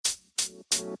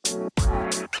Hey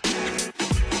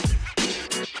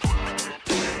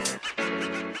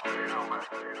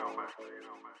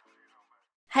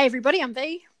everybody, I'm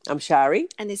V. I'm Shari.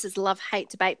 And this is Love, Hate,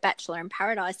 Debate, Bachelor in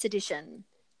Paradise edition.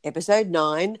 Episode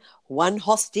 9, one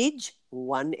hostage,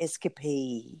 one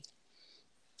escapee.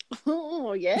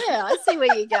 Oh, yeah, I see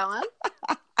where you're going.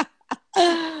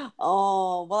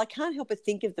 Oh, well, I can't help but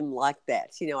think of them like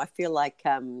that. You know, I feel like,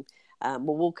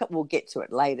 we'll get to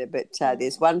it later, but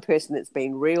there's one person that's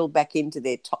been reeled back into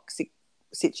their toxic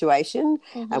situation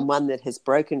and one that has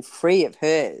broken free of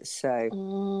hers.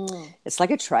 So it's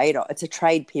like a trade. It's a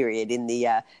trade period in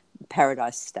the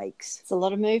Paradise Stakes. There's a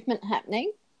lot of movement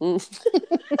happening.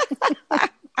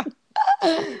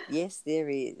 Yes, there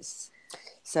is.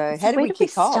 So how do we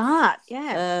kick off? Start?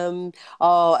 Yeah.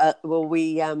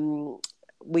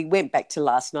 We went back to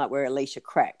last night where Alicia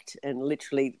cracked and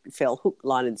literally fell hook,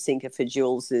 line, and sinker for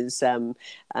Jules's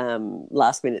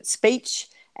last minute speech,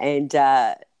 and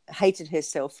hated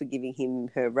herself for giving him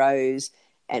her rose,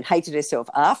 and hated herself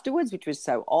afterwards, which was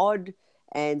so odd,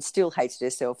 and still hated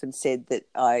herself and said that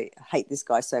I hate this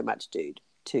guy so much, dude,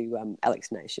 to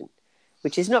Alex Nation,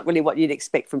 which is not really what you'd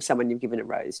expect from someone you've given a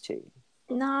rose to.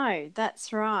 No,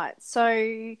 that's right.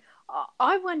 So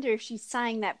I wonder if she's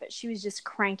saying that, but she was just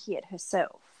cranky at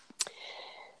herself.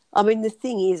 I mean, the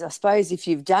thing is, I suppose if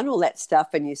you've done all that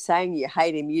stuff and you're saying you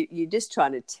hate him, you're just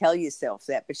trying to tell yourself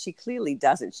that, but she clearly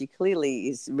doesn't. She clearly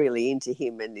is really into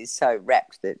him and is so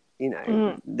rapt that, you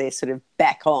know, they're sort of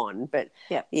back on. But,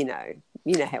 you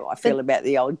know how I feel about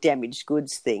the old damaged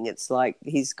goods thing. It's like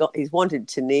he's wanted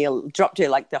Tennille, dropped her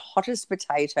like the hottest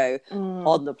potato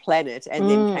on the planet, and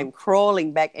then came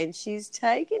crawling back, and she's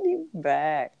taken him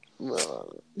back.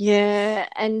 Yeah,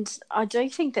 and I do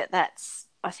think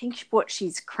I think what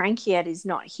she's cranky at is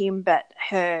not him, but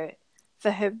her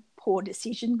poor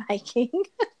decision making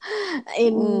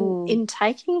in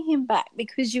taking him back,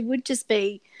 because you would just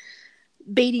be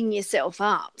beating yourself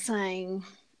up saying,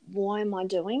 why am I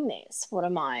doing this? What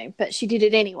am I? But she did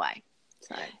it anyway.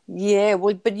 So. Yeah,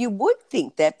 well, but you would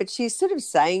think that, but she's sort of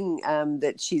saying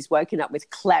that she's woken up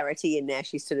with clarity and now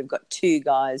she's sort of got two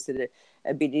guys that are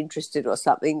a bit interested or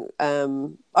something.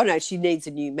 No, she needs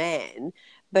a new man,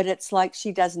 but it's like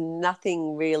she does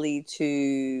nothing really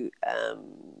to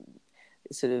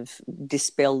sort of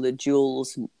dispel the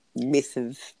Jules myth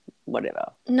of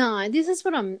whatever. No, this is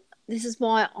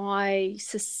why I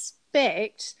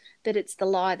suspect that it's the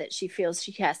lie that she feels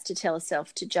she has to tell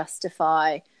herself to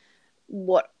justify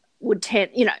what would I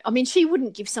mean, she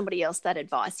wouldn't give somebody else that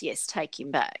advice. Yes, take him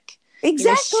back.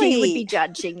 Exactly. She would be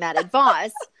judging that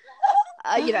advice.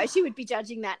 She would be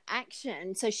judging that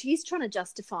action. So she's trying to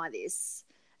justify this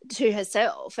to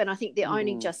herself. And I think the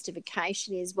only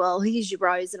justification is, well, here's your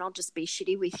rose and I'll just be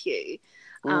shitty with you.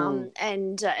 And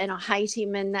I hate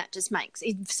him, and that just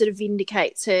sort of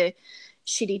vindicates her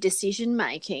shitty decision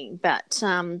making. But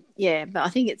but I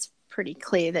think it's pretty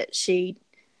clear that she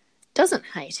doesn't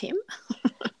hate him.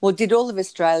 Well, did all of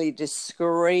Australia just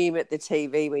scream at the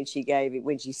TV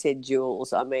when she said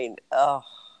Jules? I mean,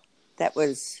 that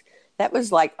was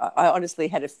like, I honestly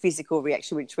had a physical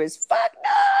reaction, which was fuck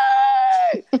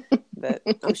no. But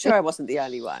I'm sure I wasn't the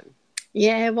only one.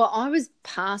 Yeah, well, I was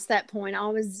past that point.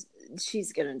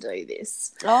 She's going to do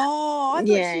this. Oh, I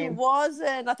thought she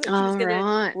wasn't. I thought she was going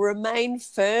to remain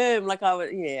firm. Like I was,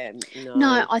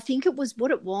 No, I think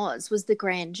what it was the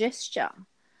grand gesture.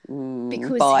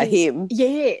 Because by him.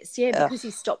 Yes, yeah, because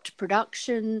he stopped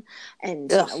production and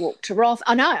walked her off.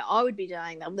 I know, I would be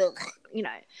doing that,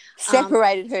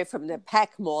 separated her from the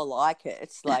pack, more like it.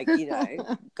 It's like,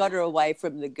 got her away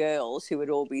from the girls who would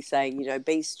all be saying,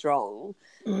 be strong.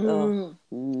 Don't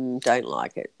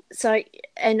like it. So,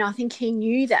 and I think he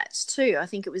knew that too. I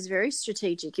think it was very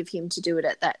strategic of him to do it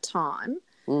at that time,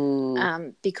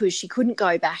 because she couldn't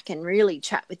go back and really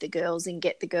chat with the girls and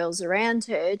get the girls around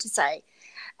her to say,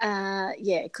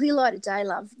 clear light of day,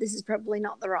 love, this is probably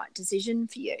not the right decision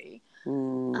for you.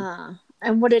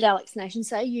 And what did Alex Nation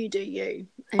say? You do you.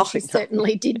 And she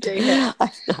certainly did do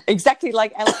that. Exactly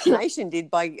like Alex Nation did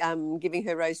by giving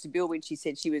her rose to Bill when she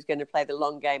said she was going to play the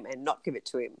long game and not give it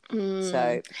to him.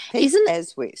 So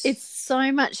it's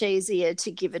so much easier to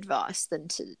give advice than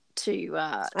to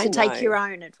take your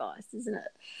own advice, isn't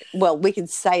it? Well, we can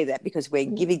say that because we're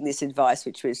giving this advice,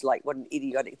 which was like, what an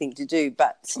idiotic thing to do.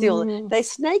 But still, they're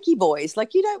snaky boys.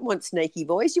 Like, you don't want snaky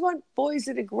boys. You want boys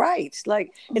that are great.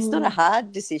 Like, it's not a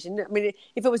hard decision. I mean,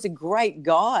 if it was a great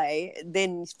guy,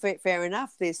 then fair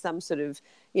enough. There's some sort of,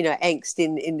 angst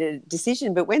in the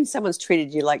decision. But when someone's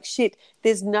treated you like shit,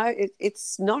 it's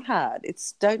not hard.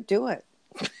 Don't do it.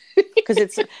 because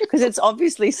it's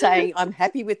obviously saying I'm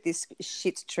happy with this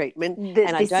shit treatment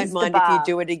and I don't mind if you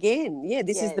do it again. Yeah,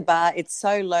 this is the bar. It's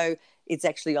so low, it's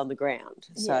actually on the ground.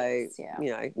 So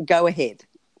go ahead.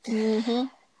 Mm-hmm.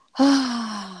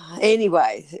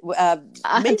 Anyway,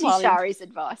 Auntie Shari's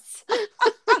advice.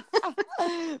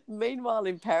 Meanwhile,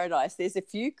 in Paradise, there's a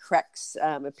few cracks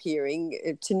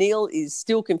appearing. Tennille is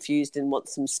still confused and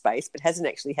wants some space, but hasn't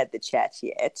actually had the chat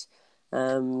yet.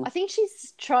 I think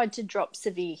she's tried to drop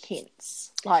severe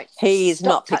hints, like he is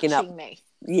not picking up me.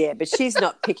 Yeah, but she's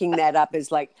not picking that up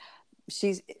as like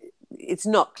it's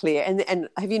not clear. And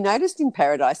have you noticed in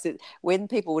Paradise that when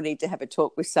people need to have a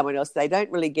talk with someone else, they don't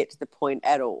really get to the point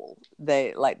at all.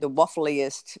 They like the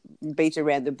waffliest, beat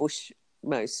around the bush,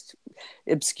 most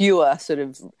obscure sort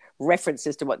of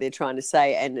references to what they're trying to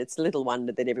say, and it's little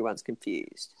wonder that everyone's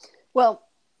confused. Well,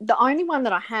 the only one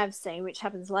that I have seen, which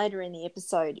happens later in the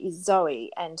episode, is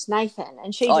Zoe and Nathan,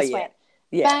 and she just went,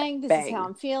 bang, this is how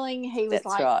I'm feeling. He was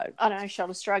right. I don't know,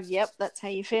 shoulder shrug, yep, that's how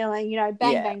you're feeling, bang,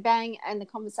 bang, bang, and the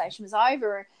conversation was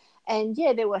over. And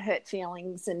there were hurt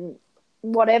feelings and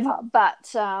whatever, but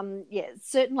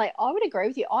certainly I would agree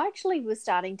with you. I actually was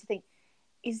starting to think,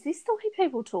 is this the way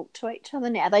people talk to each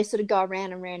other now? They sort of go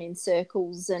around and around in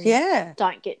circles and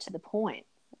don't get to the point.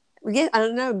 Yeah, I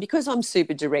don't know, because I'm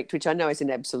super direct, which I know is an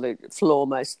absolute flaw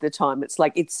most of the time. It's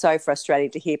like it's so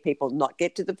frustrating to hear people not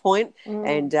get to the point.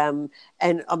 And I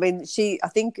mean, I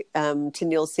think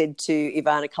Tennille said to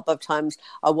Yvonne a couple of times,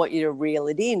 I want you to reel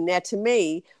it in. Now, to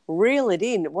me, reel it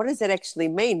in, what does that actually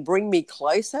mean? Bring me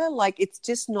closer? Like, it's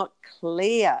just not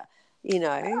clear.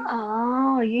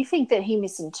 Oh, you think that he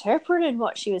misinterpreted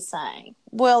what she was saying?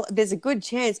 Well, there's a good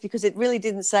chance, because it really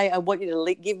didn't say, I want you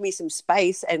to give me some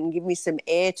space and give me some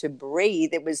air to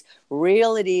breathe. It was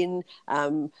reel it in,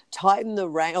 tighten the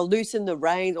rein or loosen the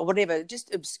rein or whatever,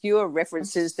 just obscure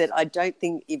references that I don't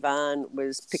think Yvonne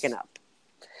was picking up.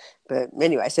 But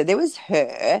anyway, so there was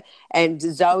her, and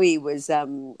Zoe was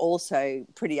also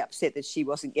pretty upset that she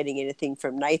wasn't getting anything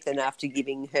from Nathan after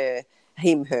giving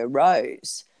him her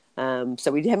rose. So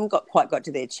we haven't quite got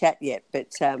to their chat yet, but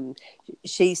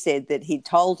she said that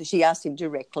she asked him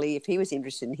directly if he was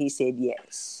interested, and he said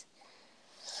yes.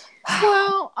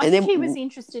 Well, I think he was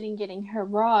interested in getting her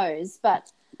rose,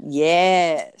 but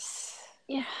yes.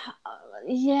 Yeah,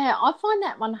 I find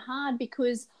that one hard,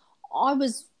 because I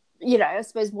was, I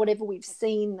suppose whatever we've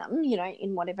seen them,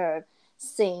 in whatever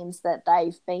scenes that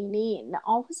they've been in,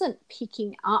 I wasn't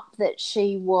picking up that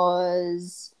she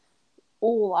was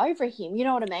all over him. You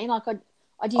know what I mean? Like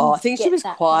I didn't. I think she was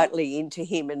quietly into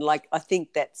him, and like I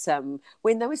think that's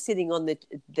when they were sitting on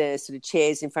the sort of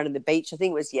chairs in front of the beach. I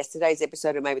think it was yesterday's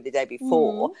episode or maybe the day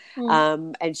before.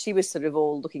 And she was sort of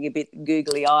all looking a bit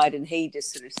googly eyed, and he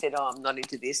just sort of said, "Oh, I'm not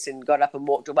into this," and got up and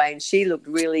walked away. And she looked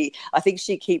really. I think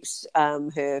she keeps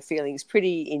her feelings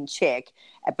pretty in check,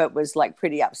 but was like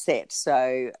pretty upset.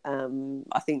 So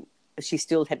I think she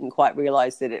still hadn't quite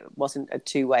realised that it wasn't a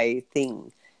two-way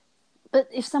thing. But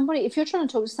if you're trying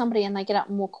to talk to somebody and they get up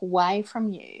and walk away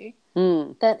from you,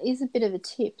 that is a bit of a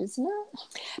tip, isn't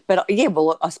it? But yeah,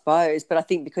 well, I suppose. But I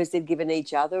think because they'd given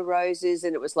each other roses,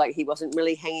 and it was like he wasn't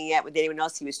really hanging out with anyone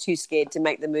else. He was too scared to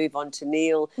make the move on to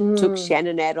Neil. Took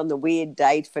Shannon out on the weird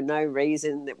date for no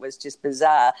reason. That was just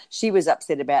bizarre. She was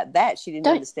upset about that. She didn't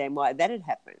understand why that had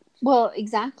happened. Well,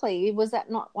 exactly. Was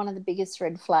that not one of the biggest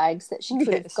red flags that she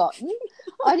could have gotten?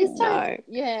 I just don't. No.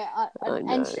 Yeah,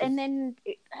 and then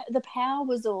the power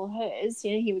was all hers.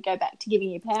 He would go back to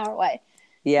giving your power away.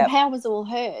 Yeah, the power was all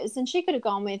hers, and she could have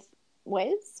gone with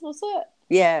Wes, was it?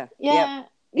 Yeah, yeah.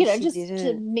 Just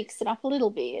to mix it up a little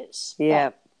bit.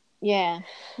 Yeah, yeah.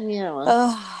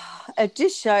 It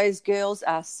just shows girls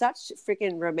are such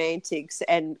freaking romantics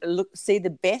and see the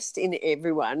best in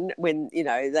everyone when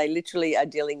they literally are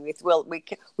dealing with. Well,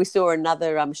 we saw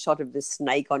another shot of the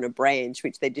snake on a branch,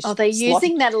 which they just they're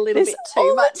using that a little bit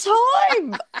too much all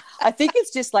the time. I think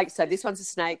it's just like, so this one's a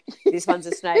snake, this one's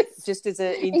a snake, just as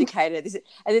an indicator.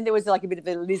 And then there was like a bit of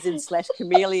a lizard /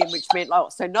 chameleon, which meant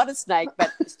so not a snake,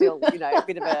 but still a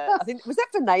bit of a. I think was that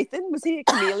for Nathan? Was he a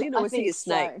chameleon or was he a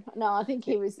snake? So. No, I think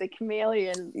he was the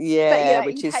chameleon. Yeah, but,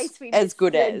 which is as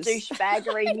good as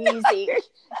douchebaggery music.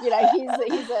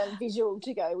 Here's a visual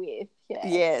to go with. Yeah.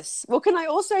 Yes. Well, can I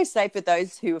also say, for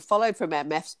those who have followed from our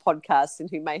maths podcasts and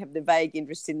who may have the vague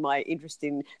interest in my interest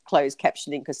in closed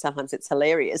captioning, because sometimes it's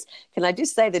hilarious, can I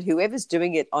just say that whoever's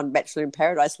doing it on Bachelor in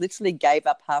Paradise literally gave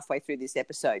up halfway through this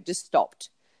episode, just stopped.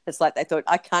 It's like they thought,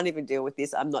 I can't even deal with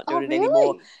this. I'm not doing it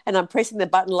anymore. And I'm pressing the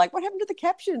button like, what happened to the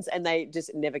captions? And they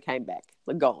just never came back.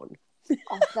 They're gone.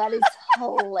 Oh, that is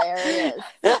hilarious.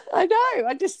 I know.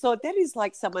 I just thought that is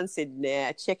like someone said,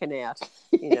 nah, checking out,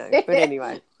 But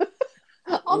anyway.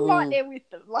 I'm right there with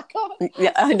them. Like,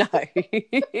 Yeah, I know.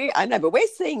 I know, but we're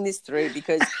seeing this through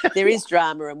because there is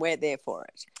drama and we're there for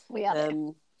it. we are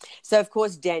there. So, of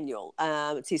course, Daniel,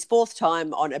 it's his fourth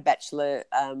time on a Bachelor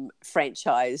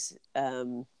franchise,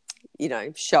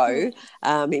 show.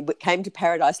 He came to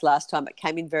Paradise last time, but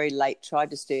came in very late,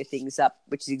 tried to stir things up,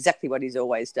 which is exactly what he's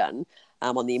always done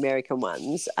on the American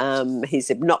ones. He's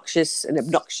obnoxious,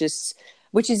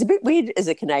 which is a bit weird as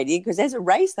a Canadian because as a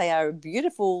race, they are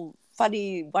beautiful,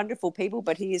 funny, wonderful people,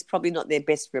 but he is probably not their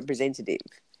best representative.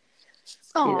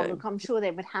 Oh, look, I'm sure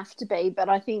there would have to be, but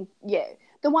I think,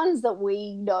 the ones that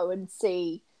we know and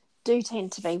see do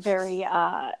tend to be very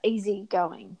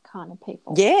easygoing kind of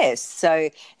people. Yes, so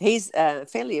he's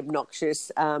fairly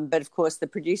obnoxious, but of course the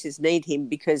producers need him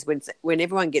because when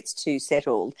everyone gets too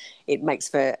settled, it makes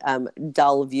for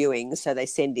dull viewing. So they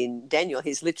send in Daniel.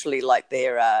 He's literally like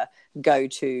their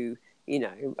go-to,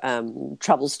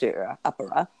 trouble stirrer,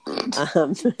 upperer.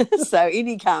 So in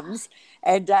he comes,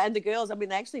 and the girls, I mean,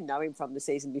 they actually know him from the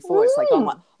season before. It's like,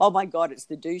 oh my God, it's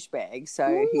the douchebag.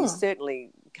 So he certainly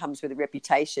comes with a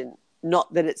reputation.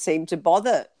 Not that it seemed to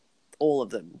bother all of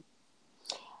them,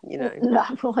 No,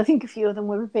 well, I think a few of them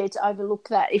were prepared to overlook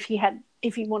that if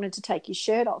he wanted to take his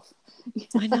shirt off.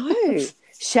 I know.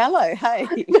 Shallow, hey.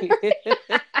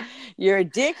 You're a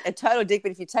dick, a total dick,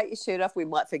 but if you take your shirt off, we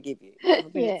might forgive you.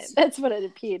 Yeah, that's what it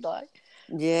appeared like.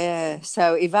 Yeah,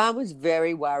 so Ivan was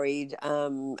very worried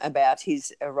about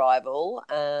his arrival.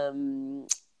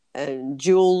 And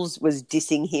Jules was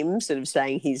dissing him, sort of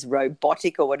saying he's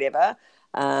robotic or whatever.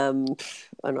 And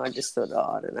I just thought,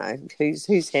 I don't know,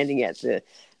 who's handing out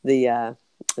the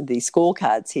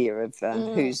scorecards here of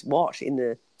who's what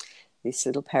in this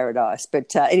little paradise.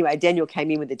 But anyway, Daniel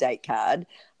came in with a date card,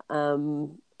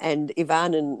 and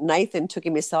Ivan and Nathan took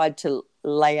him aside to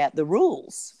lay out the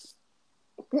rules.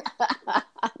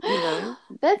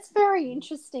 That's very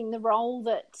interesting, the role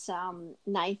that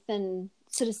Nathan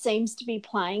sort of seems to be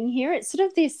playing here. It's sort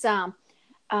of this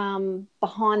behind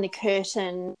the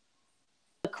curtain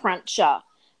cruncher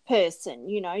person,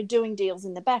 doing deals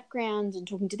in the background and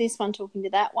talking to this one, talking to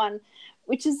that one,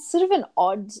 which is sort of an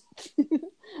odd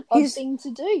thing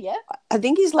to do. Yeah, I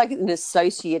think he's like an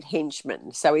associate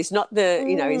henchman. So he's not the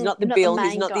he's not the Bill,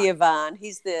 he's not the Ivan,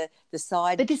 he's the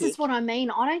side. But this is what I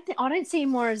mean. I don't see him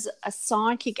more as a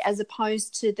sidekick as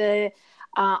opposed to the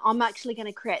I'm actually going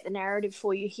to create the narrative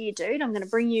for you here, dude. I'm going to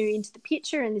bring you into the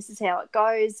picture, and this is how it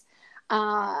goes.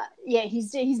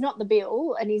 He's not the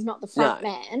Bill, and he's not the front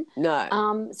man.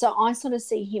 No. So I sort of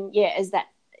see him, as that,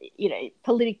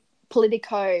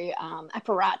 politico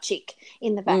apparatchik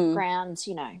in the background,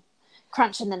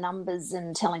 crunching the numbers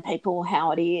and telling people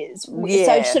how it is.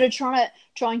 So sort of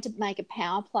trying to make a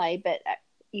power play, but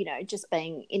just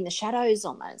being in the shadows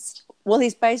almost. Well,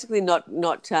 he's basically not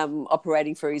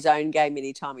operating for his own game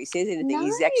anytime he says anything. No.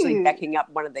 He's actually backing up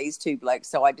one of these two blokes.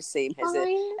 So I just see him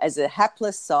as a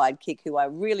hapless sidekick who I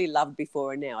really loved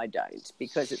before and now I don't,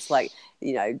 because it's like,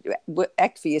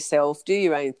 act for yourself, do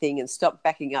your own thing and stop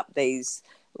backing up these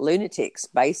lunatics,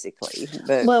 basically.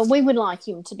 But we would like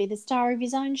him to be the star of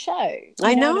his own show.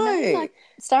 I know. What I mean?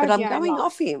 But I'm going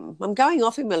off him. I'm going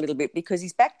off him a little bit because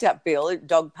he's backed up Bill,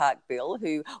 Dog Park Bill,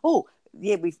 who,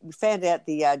 we found out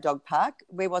the dog park.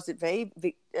 Where was it,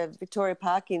 Victoria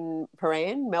Park in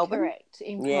Paran, Melbourne? Correct,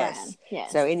 in Paran,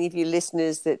 yes. So any of you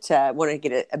listeners that want to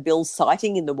get a Bill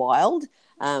sighting in the wild,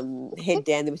 head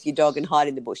down there with your dog and hide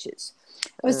in the bushes.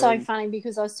 It was so funny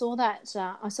because I saw that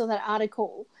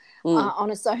article on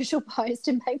a social post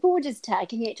and people were just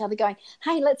tagging each other going,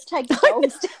 hey, let's take the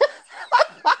dogs.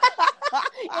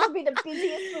 It'll be the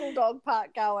busiest little dog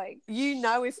park going.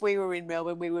 If we were in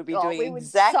Melbourne, we would be doing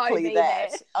exactly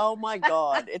that. There. Oh, my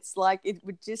God. It's like it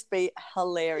would just be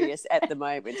hilarious at the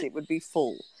moment. It would be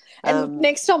full. And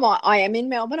next time I am in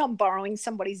Melbourne, I'm borrowing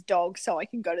somebody's dog so I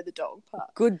can go to the dog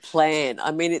park. Good plan.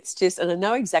 I mean, it's just, and I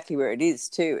know exactly where it is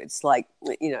too. It's like,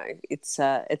 it's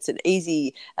an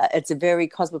easy, it's a very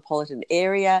cosmopolitan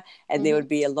area, and there would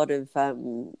be a lot of,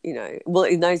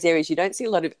 in those areas you don't see a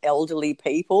lot of elderly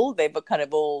people. They've kind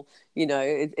of all,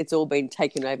 it's all been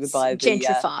taken over by the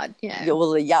gentrified,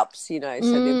 all the yups, so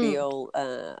there'll be all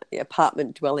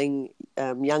apartment dwelling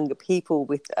younger people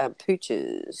with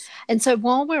pooches. And so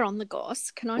while we're on the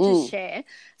goss, can I just share?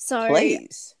 So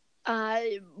please.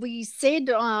 We said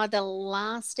the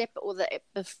last step or the ep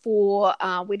before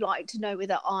we'd like to know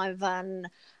whether Ivan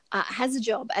has a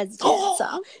job as a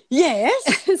dancer.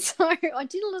 Yes. So I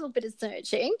did a little bit of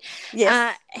searching.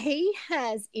 Yes. He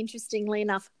has, interestingly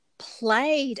enough,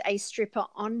 played a stripper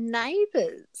on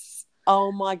Neighbours.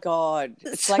 Oh my God.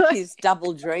 It's So- like his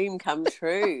double dream come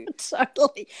true.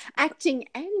 Totally. Acting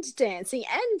and dancing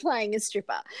and playing a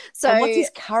stripper. So And what's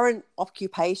his current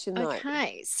occupation though?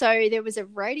 okay, so there was a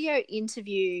radio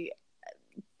interview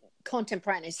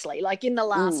contemporaneously, like in the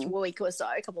last week or so,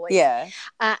 a couple of weeks. Yeah.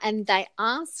 And they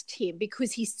asked him,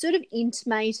 because he sort of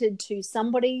intimated to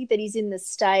somebody that he's in the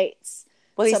States.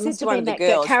 Well, he So it said must to have one been of the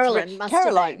that girls, Caroline must have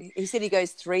Caroline, he said he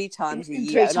goes 3 times a been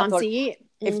year. 3 times a year.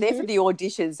 If they're for the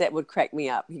auditions, that would crack me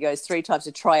up. He goes 3 times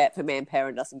to try out for Manpower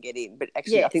and doesn't get in. But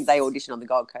actually, I think they audition on the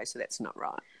Gold Coast, so that's not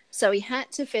right. So he had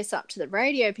to fess up to the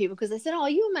radio people because they said, oh,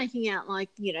 you were making out like,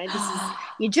 you know, this is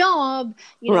your job.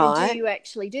 You know, Right. do you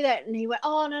actually do that? And he went,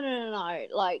 oh, no.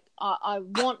 Like, I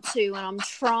want to and I'm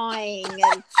trying.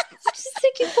 And just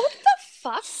thinking, what the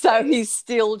fuck? So he's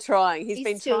still trying. He's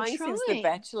been still trying since The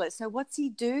Bachelor. So what's he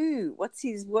do? What's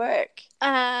his work?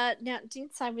 Now, it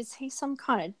didn't say, was he some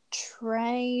kind of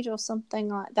trade or something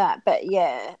like that? But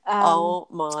yeah. Oh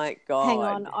my God. Hang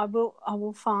on, I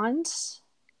will find.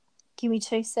 Give me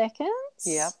 2 seconds.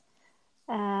 Yep.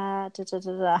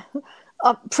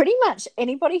 Pretty much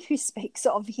anybody who speaks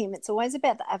of him, it's always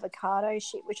about the avocado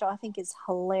shit, which I think is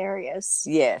hilarious.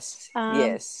 Yes.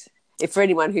 Yes. If for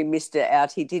anyone who missed it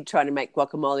out, he did try to make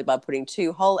guacamole by putting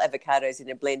 2 whole avocados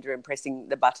in a blender and pressing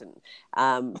the button,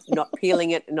 not peeling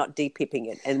it, not de-pipping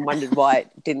it, and wondered why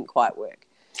it didn't quite work.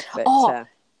 But,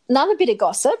 another bit of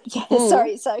gossip. Yeah,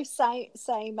 sorry. So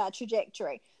same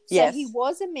trajectory. So yes. he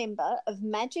was a member of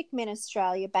Magic Men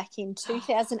Australia back in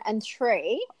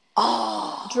 2003.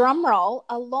 Drum roll,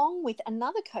 along with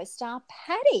another co-star,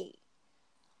 Patty.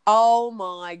 Oh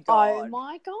my God. Oh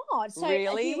my God. So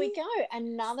really? Here we go.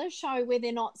 Another show where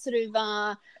they're not sort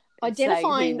of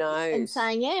identifying and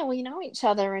saying, yeah, we know each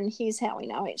other and here's how we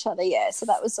know each other. Yeah. So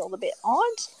that was all a bit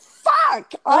odd.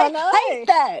 Fuck! I hate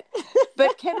that. that.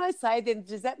 But can I say then,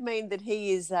 does that mean that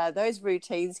he is, those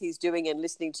routines he's doing and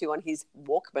listening to on his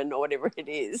Walkman or whatever it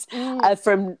is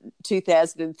from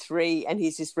 2003, and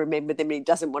he's just remembered them and he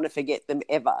doesn't want to forget them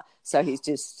ever. So he's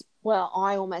just... Well,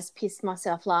 I almost pissed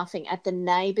myself laughing at the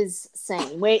Neighbours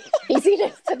scene where he's in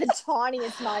it for the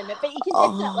tiniest moment, but you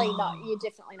can definitely know, you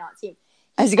definitely know it's him.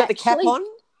 Has he got the cap on?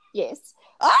 Yes.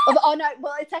 Oh no!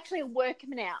 Well, it's actually a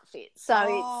workman outfit, so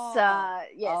it's so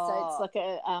it's like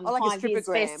a like a high-vis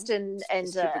strippogram. vest and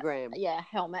strippogram.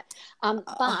 helmet.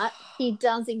 But he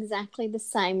does exactly the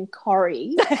same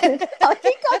choreo. I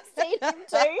think I've seen him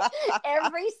do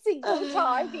every single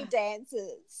time he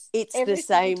dances. It's the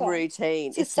same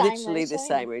routine. It's literally the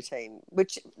same routine,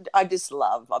 which I just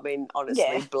love. I mean,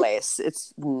 honestly, bless.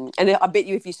 It's and I bet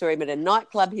you if you saw him at a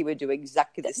nightclub, he would do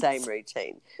exactly the same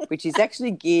routine, which is actually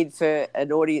geared for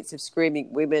an audience of screaming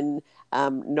women,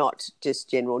 not just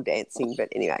general dancing. But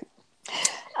anyway.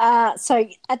 So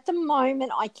at the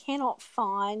moment, I cannot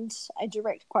find a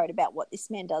direct quote about what this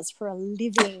man does for a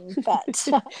living. But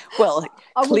well,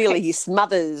 clearly he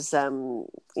smothers, in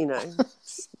the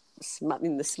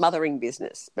smothering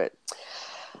business. But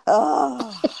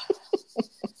so.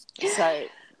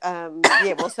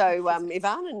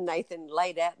 Yvonne and Nathan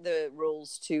laid out the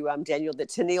rules to Daniel that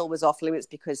Tennille was off limits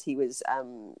because she was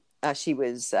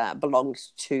belonged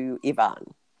to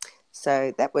Yvonne.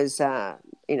 So that was,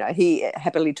 he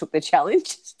happily took the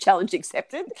challenge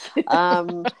accepted.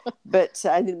 But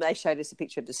and then they showed us a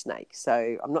picture of the snake.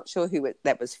 So I'm not sure who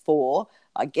that was for.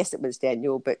 I guess it was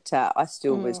Daniel, but I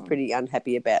still was pretty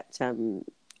unhappy about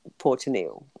poor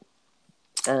Tennille.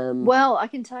 Well, I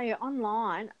can tell you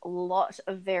online, a lot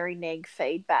of very neg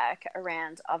feedback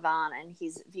around Ivan and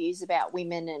his views about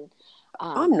women, and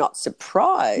I'm not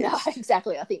surprised. No,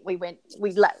 exactly. I think we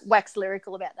waxed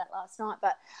lyrical about that last night,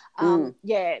 but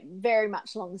very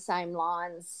much along the same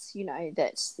lines. You know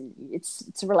that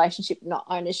it's a relationship, not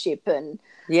ownership, and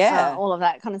all of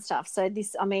that kind of stuff. So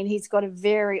he's got a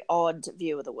very odd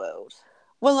view of the world.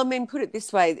 Well, I mean, put it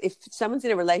this way, if someone's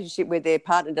in a relationship where their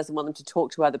partner doesn't want them to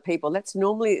talk to other people, that's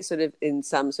normally sort of in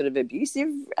some sort of abusive,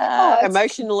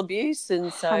 emotional abuse.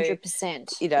 And so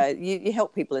 100%. You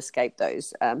help people escape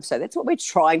those. So that's what we're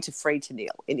trying to free Tennille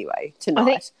anyway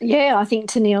tonight. I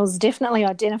think Tennille's definitely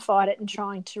identified it and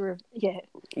trying to,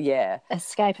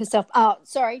 escape herself. Oh,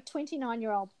 sorry,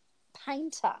 29-year-old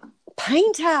painter.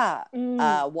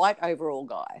 White overall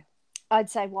guy. I'd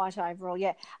say white overall,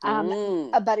 yeah.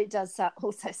 But it does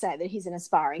also say that he's an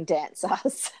aspiring dancer.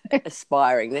 So.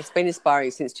 Aspiring. That's been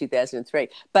aspiring since 2003.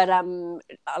 But I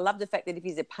love the fact that if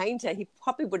he's a painter, he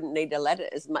probably wouldn't need a ladder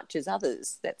as much as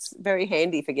others. That's very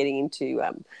handy for getting into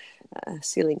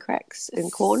sealing cracks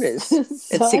and corners So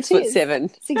at it 6'7".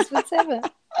 6'7".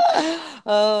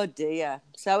 Oh dear.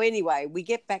 So anyway, we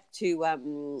get back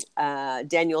to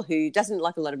Daniel, who doesn't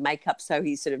like a lot of makeup, so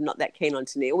he's sort of not that keen on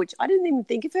Tennille, which I didn't even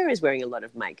think of her as wearing a lot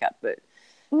of makeup, but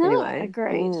No, anyway,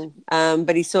 agreed.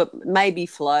 but he thought maybe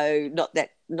Flo, not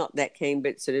that keen,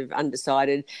 but sort of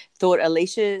undecided. Thought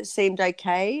Alicia seemed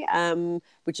okay,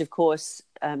 which of course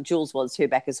Jules wants her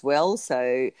back as well.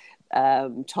 So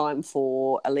time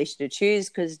for Alicia to choose,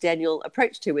 because Daniel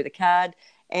approached her with a card,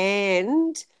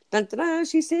 and dun, dun, dun,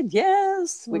 she said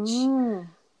yes, which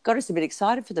got us a bit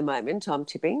excited for the moment. I'm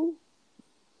tipping.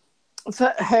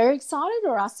 For her excited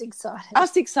or us excited?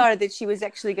 Us excited that she was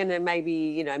actually going to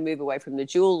maybe, move away from the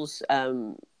Jules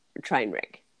train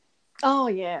wreck. Oh,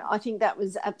 yeah. I think that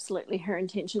was absolutely her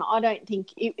intention. I don't think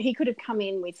he could have come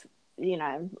in with,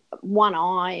 one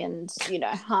eye and,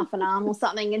 half an arm or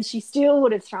something, and she still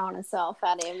would have thrown herself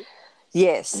at him.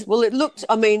 Yes. Well, it looked,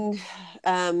 where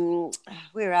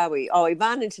are we? Oh,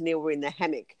 Yvonne and Tennille were in the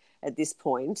hammock at this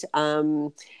point.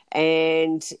 And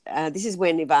this is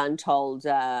when Yvonne told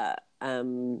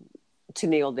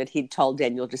Tennille that he'd told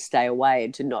Daniel to stay away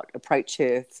and to not approach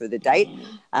her for the date.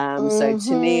 So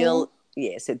Tennille,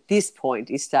 yes, at this point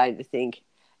is starting to think,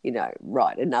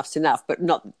 right, enough's enough, but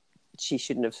not. She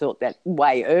shouldn't have thought that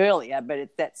way earlier, but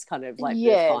that's kind of like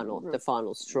the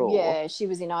final straw. Yeah, she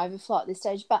was in overflow at this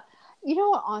stage. But you know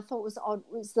what I thought was odd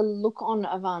was the look on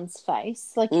Yvonne's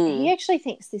face. Like he actually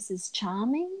thinks this is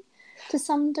charming to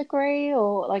some degree,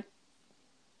 or like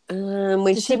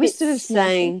when she was sort of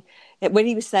saying, when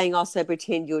he was saying, also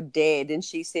pretend you're dead, and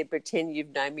she said, pretend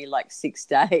you've known me like 6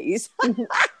 days.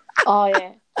 Oh,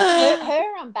 yeah.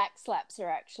 Her back slaps are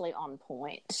actually on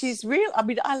point. She's real. I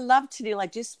mean, I love Tennille. I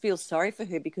just feel sorry for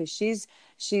her because she's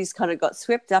kind of got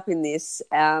swept up in this.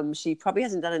 She probably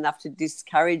hasn't done enough to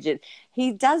discourage it.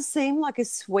 He does seem like a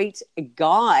sweet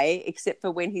guy, except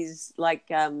for when he's like,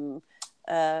 you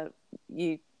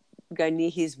go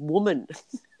near his woman.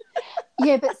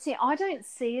 Yeah, but see, I don't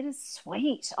see it as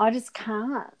sweet. I just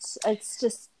can't. It's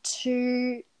just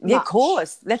too much. Yeah, of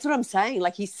course. That's what I'm saying.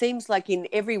 Like, he seems like in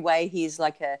every way he's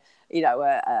like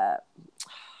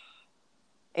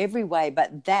every way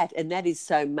but that, and that is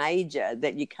so major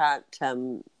that you can't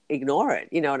ignore it.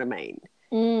 You know what I mean?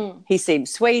 He seemed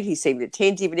sweet, he seemed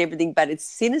attentive and everything, but it's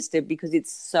sinister because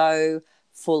it's so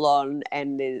full on,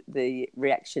 and the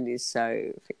reaction is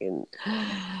so freaking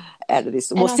out of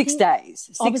this. Well, 6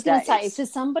 days. I was going to say, for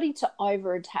somebody to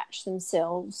over attach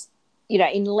themselves,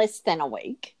 in less than a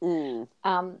week,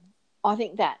 I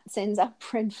think that sends up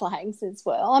red flags as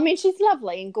well. I mean, she's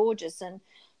lovely and gorgeous, and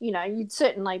you'd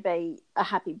certainly be a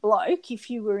happy bloke if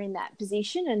you were in that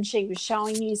position and she was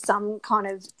showing you some kind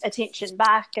of attention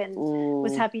back and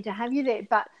was happy to have you there.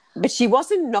 But she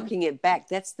wasn't knocking it back.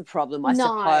 That's the problem, I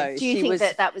suppose. Do you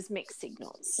think that was mixed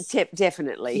signals?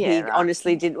 Definitely. Yeah, he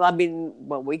honestly didn't. I mean,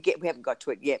 well, we haven't got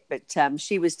to it yet, but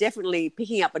she was definitely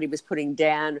picking up what he was putting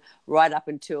down right up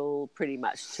until pretty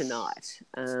much tonight.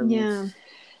 Yeah.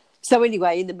 So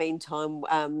anyway, in the meantime,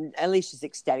 Alicia's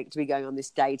ecstatic to be going on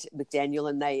this date with Daniel,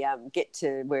 and they get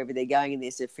to wherever they're going, and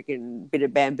there's a freaking bit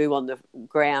of bamboo on the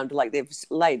ground. Like, they've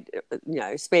laid,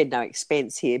 spared no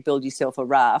expense here. Build yourself a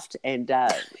raft and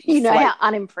how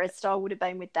unimpressed I would have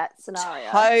been with that scenario.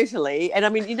 Totally. And I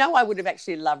mean, I would have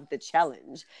actually loved the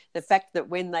challenge. The fact that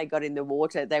when they got in the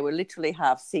water, they were literally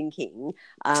half sinking,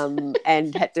 and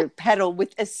had to paddle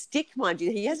with a stick, mind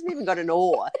you. He hasn't even got an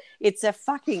oar. It's a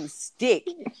fucking stick.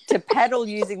 To paddle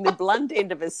using the blunt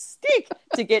end of a stick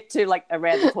to get to, like,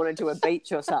 around the corner to a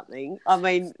beach or something. I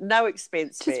mean, no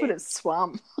expense. Just would have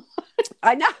swum.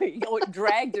 I know, or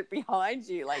dragged it behind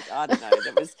you. Like, I don't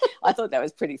know. I thought that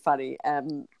was pretty funny.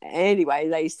 Anyway,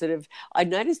 I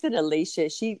noticed that Alicia,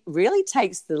 she really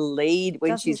takes the lead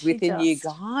when she's with a new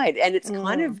guide, and it's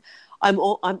kind of.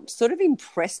 I'm sort of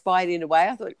impressed by it in a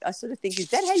way. I sort of think, is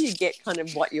that how you get kind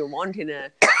of what you want in a,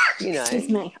 Excuse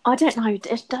me. I don't know.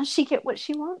 Does she get what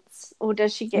she wants, or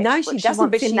does she get? No, what she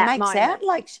doesn't. But she makes out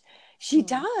like she Hmm.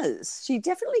 does. She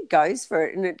definitely goes for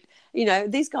it,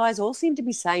 and these guys all seem to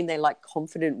be saying they like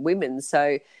confident women.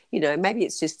 So maybe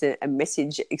it's just a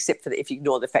message, except for if you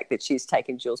ignore the fact that she's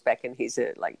taken Jules back and he's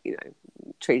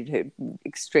treated her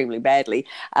extremely badly.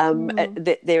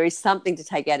 That there is something to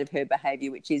take out of her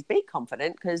behaviour, which is be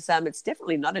confident, because it's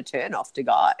definitely not a turn off to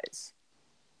guys.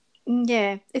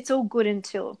 Yeah, it's all good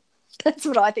until. That's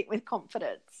what I think with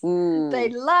confidence. They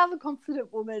love a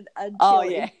confident woman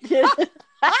until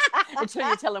Until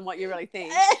you tell them what you really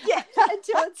think. Yeah,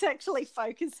 until it's actually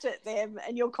focused at them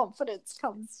and your confidence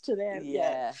comes to them.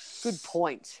 Yeah, good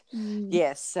point. Mm.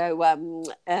 Yes, so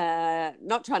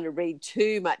not trying to read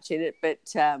too much in it, but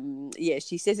yeah,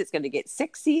 she says it's going to get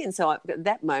sexy, and so at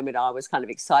that moment I was kind of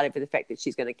excited for the fact that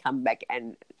she's going to come back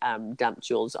and dump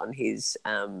Jules on his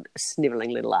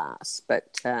snivelling little ass.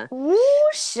 But Ooh,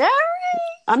 Sherry!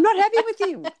 I'm not happy with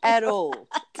him at all.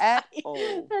 At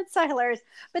all. That's so hilarious.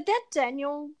 But that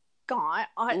Daniel guy,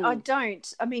 I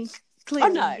don't. I mean,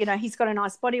 clearly, no. you know, he's got a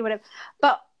nice body, or whatever.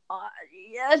 But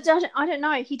I don't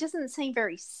know. He doesn't seem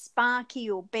very sparky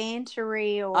or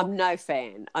bantery. Or I'm no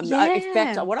fan. Yeah. In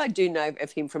fact, what I do know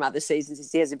of him from other seasons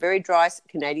is he has a very dry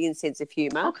Canadian sense of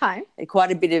humour. Okay. And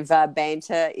quite a bit of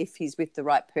banter if he's with the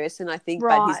right person, I think.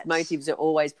 Right. But his motives are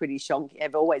always pretty shonky,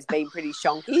 have always been pretty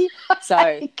shonky.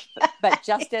 So, but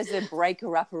just as a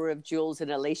breaker-upper of Jules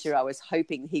and Alicia, I was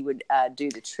hoping he would do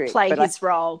the trick. Play but his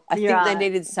role. I think they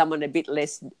needed someone a bit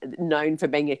less known for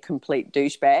being a complete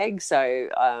douchebag. So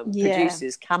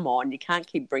producers, come on, you can't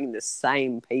keep bringing the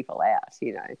same people out,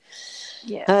 you know.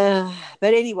 Yeah.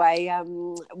 But anyway,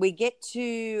 we get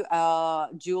to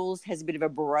Jules has a bit of a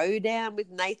bro down with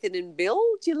Nathan and Bill.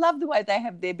 Do you love the way they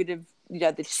have their bit of, you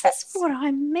know, the chats? That's what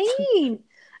I mean.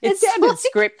 It sounded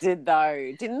scripted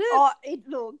though, didn't it?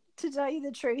 Look, to tell you the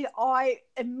truth, I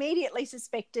immediately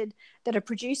suspected that a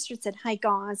producer had said, "Hey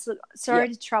guys, look, sorry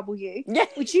to trouble you. Yeah.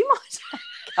 Would you mind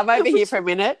come over here for a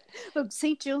minute? Look,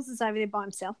 see, Jules is over there by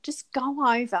himself. Just go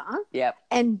over. Yep.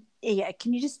 And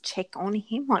can you just check on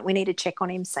him? Like, we need to check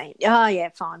on him. Saying, oh yeah,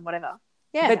 fine, whatever.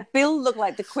 Yeah. But Bill looked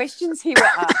like the questions he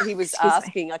was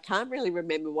asking. I can't really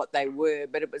remember what they were,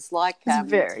 but it was like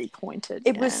very pointed.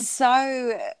 It was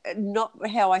so not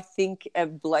how I think a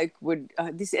bloke would.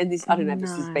 This. I don't know if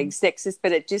this is being sexist,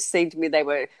 but it just seemed to me they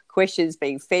were questions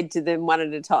being fed to them one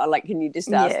at a time. Like, can you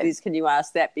just ask this? Can you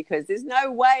ask that? Because there's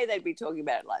no way they'd be talking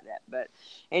about it like that. But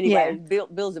anyway,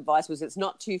 Bill's advice was it's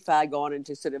not too far gone and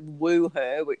to sort of woo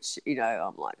her, which, you know,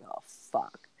 I'm like, oh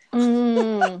fuck.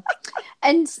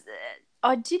 And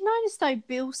I did notice, though,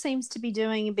 Bill seems to be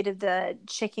doing a bit of the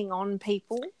checking on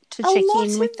people to check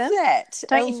in with them.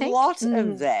 Don't you think? A lot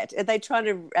of that. Are they trying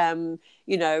to,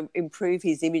 you know, improve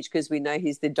his image because we know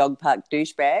he's the dog park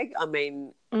douchebag? I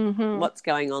mean, what's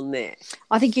going on there?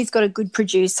 I think he's got a good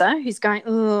producer who's going,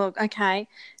 oh, okay,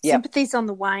 sympathy's on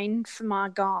the wane for my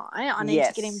guy. I need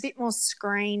to get him a bit more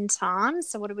screen time.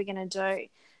 So what are we going to do?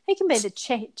 He can be the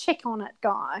check on it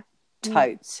guy.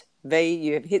 Totes. V,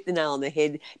 you have hit the nail on the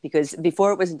head, because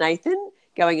before it was Nathan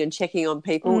going and checking on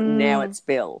people, now it's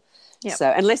Bill. Yep.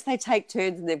 So unless they take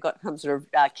turns and they've got some sort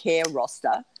of care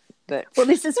roster. But well,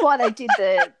 this is why they did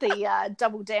the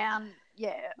double down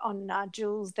on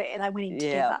Jules there. They went in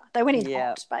together. They went in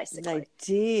hot, basically. They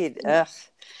did. Ugh.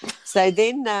 So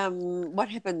then what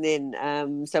happened then?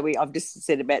 I've just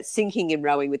said about sinking and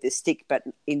rowing with the stick but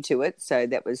into it. So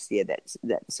that was,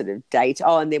 that sort of date.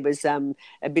 Oh, and there was a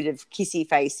bit of kissy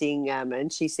facing,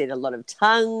 and she said a lot of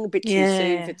tongue, a bit too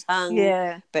soon for tongue.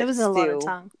 Yeah, but there was a lot of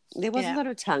tongue. There was a lot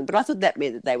of tongue, but I thought that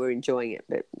meant that they were enjoying it.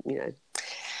 But, you know.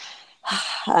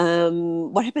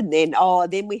 What happened then? Oh,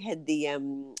 then we had the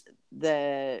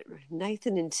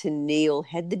Nathan and Tennille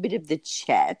had the bit of the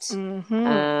chat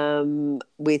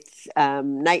with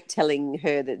Nate telling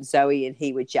her that Zoe and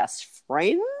he were just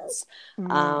friends,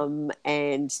 and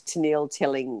Tennille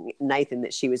telling Nathan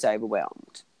that she was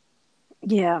overwhelmed.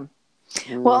 Yeah.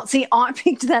 Well, see, I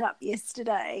picked that up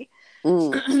yesterday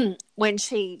when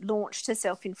she launched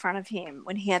herself in front of him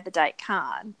when he had the date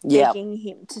card, begging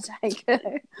him to take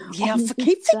her. Yeah, I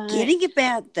keep forgetting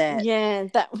about that. Yeah,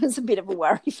 that was a bit of a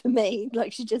worry for me.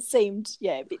 Like, she just seemed,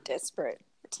 a bit desperate.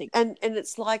 And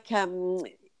it's like,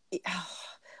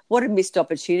 what a missed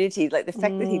opportunity. Like the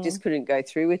fact that he just couldn't go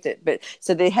through with it. But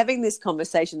so they're having this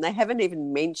conversation. They haven't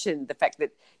even mentioned the fact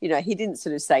that, he didn't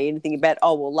sort of say anything about,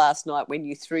 oh, well, last night when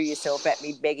you threw yourself at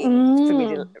me begging for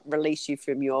me to release you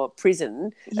from your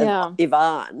prison,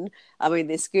 Yvonne. I mean,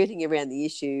 they're skirting around the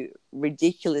issue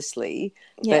ridiculously.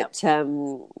 Yeah. But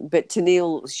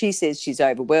Tennille, she says she's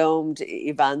overwhelmed.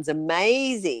 Yvonne's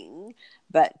amazing,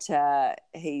 but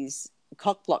he's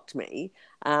cock-blocked me.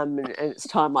 And it's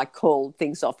time I called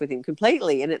things off with him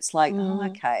completely. And it's like, oh,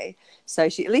 okay. So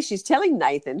at least she's telling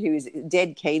Nathan, who is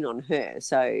dead keen on her.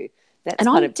 So that's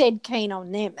I'm dead keen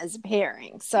on them as a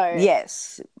pairing. So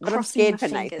yes, but I'm scared for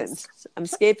Nathan. I'm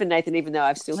scared for Nathan, even though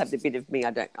I still have the bit of me.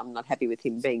 I'm not happy with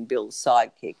him being Bill's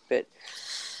sidekick. But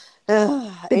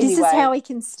anyway. This is how he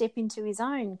can step into his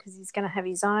own, because he's going to have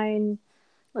his own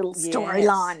little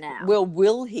storyline now. Well,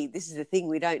 will he? This is the thing.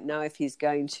 We don't know if he's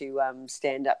going to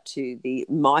stand up to the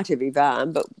might of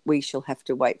Yvonne, but we shall have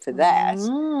to wait for that.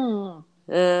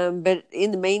 But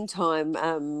in the meantime,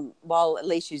 while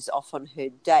Alicia's off on her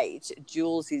date,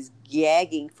 Jules is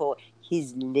gagging for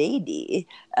his lady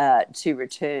to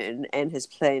return and has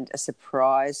planned a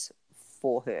surprise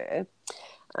for her.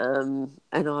 And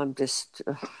I'm just,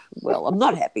 well, I'm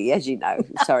not happy, as you know.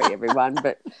 Sorry, everyone,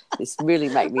 but this really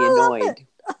made me annoyed.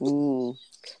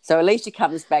 So Alicia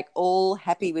comes back all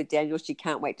happy with Daniel. She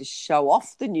can't wait to show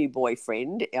off the new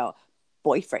boyfriend.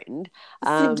 Seemed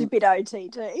a bit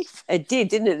OTT. It did,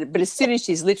 didn't it? But as soon as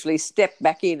she's literally stepped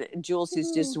back in, Jules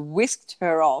has just whisked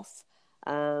her off.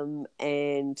 And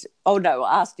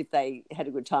asked if they had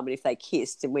a good time and if they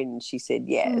kissed, and when she said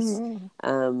yes.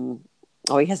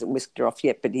 He hasn't whisked her off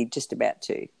yet, but he's just about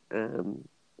to,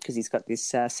 because he's got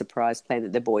this surprise plan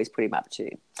that the boys put him up to.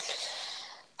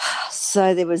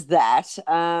 So there was that.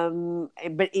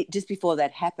 But just before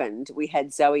that happened, we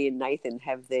had Zoe and Nathan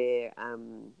have their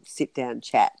sit-down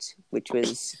chat, which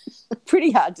was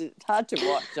pretty hard to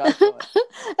watch, I thought.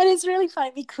 And it's really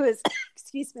funny because,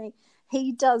 excuse me,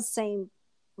 he does seem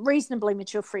reasonably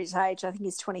mature for his age. I think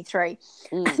he's 23.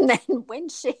 And then when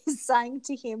she's saying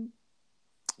to him,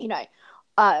 you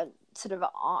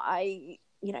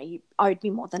owed me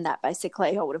more than that,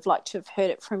 basically. I would have liked to have heard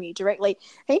it from you directly.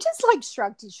 He just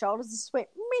shrugged his shoulders and went,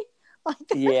 meh.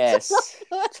 Yes,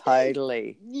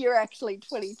 totally. You're actually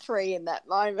 23 in that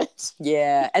moment.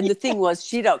 Yeah, and the thing was,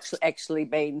 she'd actually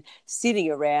been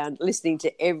sitting around listening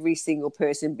to every single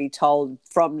person be told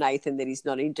from Nathan that he's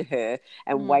not into her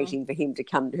and waiting for him to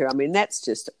come to her. I mean, that's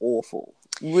just awful.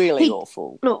 Really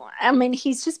awful. Look, I mean,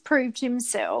 he's just proved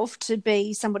himself to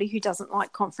be somebody who doesn't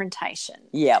like confrontation.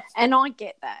 Yeah. And I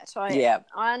get that.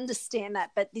 I understand that,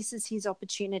 but this is his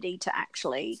opportunity to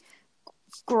actually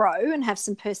grow and have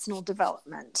some personal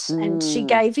development. And she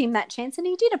gave him that chance, and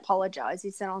he did apologise. He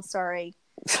said, "I'm sorry."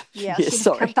 Yeah,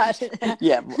 sorry.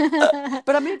 Yeah,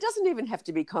 but I mean, it doesn't even have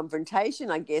to be confrontation.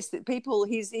 I guess that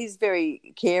he's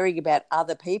very caring about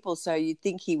other people, so you'd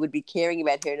think he would be caring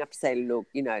about her enough to say, "Look,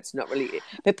 it's not really."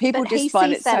 But people just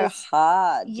find it so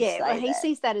hard. Yeah, he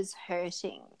sees that as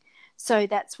hurting. So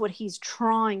that's what he's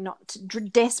trying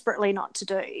desperately not to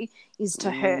do, is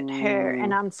to hurt her.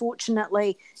 And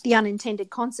unfortunately, the unintended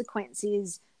consequence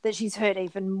is that she's hurt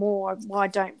even more. Why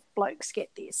don't blokes get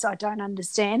this? I don't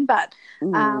understand. But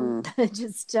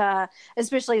just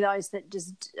especially those that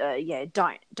just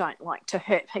don't like to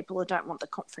hurt people or don't want the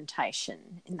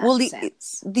confrontation in that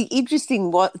sense. The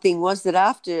interesting thing was that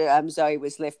after Zoe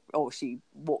was left, or she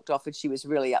walked off and she was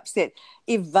really upset,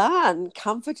 Ivan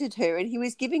comforted her and he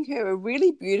was giving her a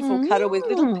really beautiful cuddle with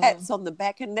little pats on the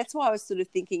back. And that's why I was sort of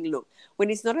thinking, look, when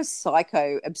he's not a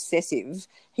psycho obsessive,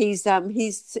 he's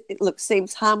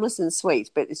seems harmless and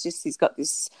sweet, but it's just he's got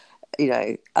this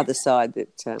other side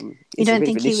that you don't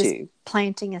think he issue. Was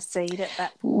planting a seed at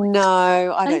that point?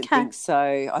 No, I don't think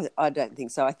so. I don't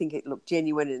think so. I think it looked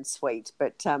genuine and sweet,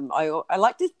 but I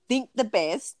like to think the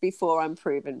best before I'm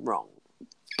proven wrong.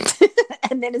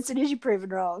 And then as soon as you're proven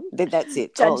wrong, then that's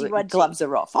it. Gloves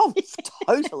are off. Oh,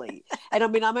 totally. And I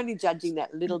mean, I'm only judging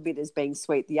that little bit as being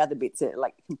sweet. The other bits are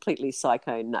completely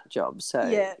psycho nut jobs. So,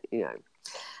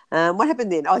 what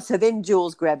happened then? Oh, so then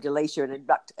Jules grabbed Alicia and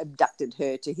abducted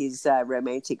her to his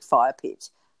romantic fire pit.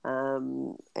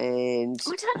 And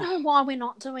I don't know why we're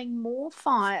not doing more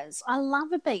fires. I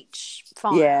love a beach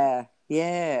fire.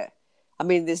 Yeah. I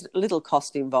mean, there's little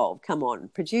cost involved. Come on,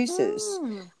 producers.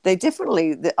 They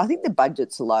definitely, I think the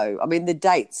budget's low. I mean, the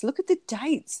dates, look at the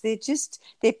dates.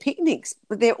 They're picnics,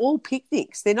 but they're all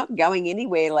picnics. They're not going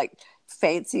anywhere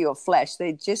fancy or flash.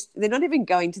 They're not even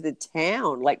going to the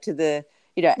town, to the,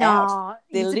 out.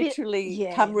 They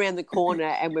literally come around the corner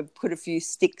and we've put a few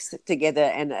sticks together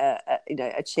and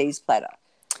a cheese platter.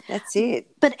 That's it.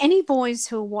 But any boys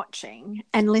who are watching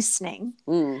and listening,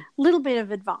 little bit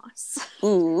of advice.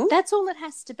 That's all it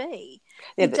has to be.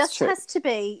 Yeah, it just has to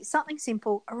be something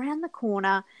simple, around the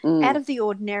corner, out of the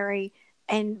ordinary,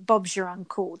 and Bob's your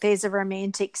uncle. There's a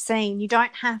romantic scene. You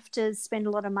don't have to spend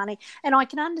a lot of money. And I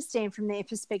can understand from their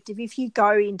perspective, if you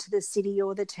go into the city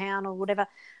or the town or whatever,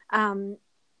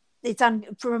 it's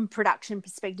from a production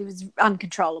perspective, it's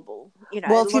uncontrollable.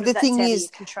 Well, the thing is,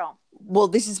 control. Well,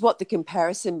 this is what the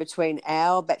comparison between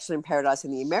our Bachelor in Paradise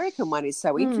and the American one is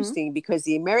so interesting, because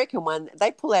the American one,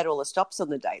 they pull out all the stops on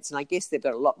the dates, and I guess they've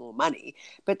got a lot more money,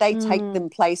 but they take them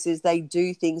places, they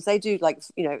do things, they do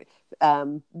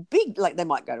big, they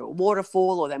might go to a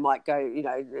waterfall, or they might go,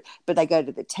 but they go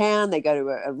to the town, they go to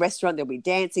a restaurant, there'll be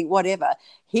dancing, whatever.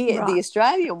 Here, the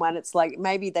Australian one, it's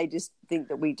maybe they just think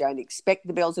that we don't expect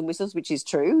the bells and whistles, which is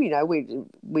true.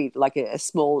 We like a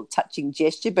small touching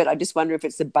gesture, but I just wonder if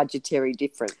it's a budgetary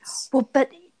difference. Well,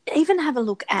 but even have a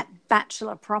look at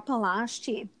Bachelor proper last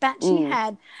year. Batchy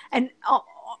had, and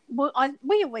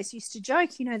we always used to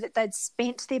joke, that they'd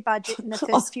spent their budget in the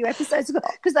first few episodes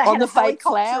because they on had the a fake helicopter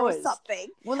flowers or something.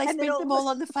 Well, they spent them all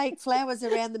on the fake flowers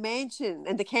around the mansion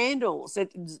and the candles at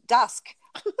dusk.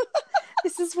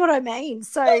 This is what I mean.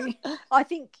 So I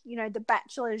think, the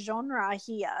Bachelor genre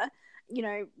here,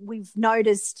 we've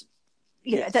noticed,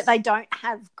 that they don't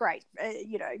have great,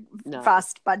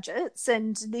 vast budgets.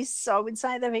 And this, I would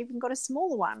say they've even got a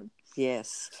smaller one.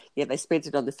 Yes. Yeah, they spent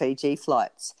it on the Fiji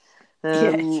flights.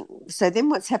 So then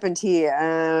what's happened here?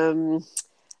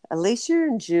 Alicia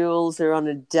and Jules are on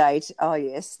a date. Oh,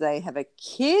 yes, they have a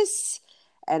kiss.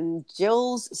 And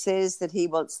Jules says that he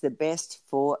wants the best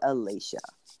for Alicia.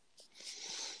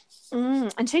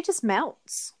 And she just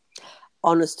melts.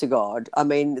 Honest to God. I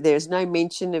mean, there's no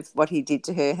mention of what he did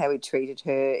to her, how he treated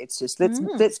her. It's just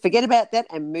let's forget about that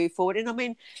and move forward. And I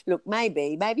mean, look,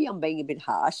 maybe I'm being a bit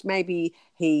harsh. Maybe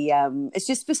he it's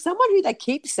just for someone who they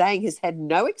keep saying has had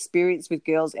no experience with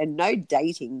girls and no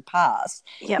dating past.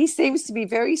 Yep. He seems to be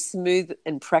very smooth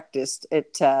and practiced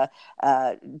at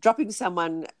dropping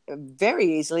someone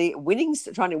very easily,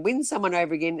 trying to win someone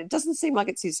over again. It doesn't seem like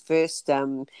it's his first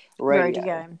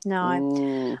rodeo.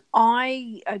 No,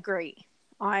 I agree.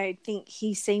 I think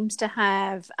he seems to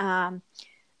have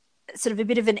sort of a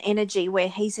bit of an energy where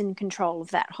he's in control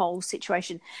of that whole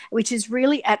situation, which is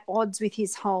really at odds with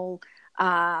his whole,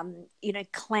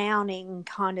 clowning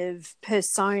kind of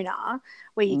persona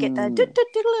where you get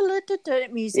the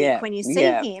music when you see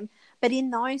him. But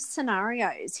in those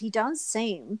scenarios, he does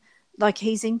seem like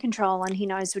he's in control and he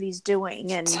knows what he's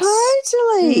doing. And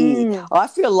totally. I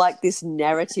feel like this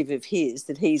narrative of his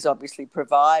that he's obviously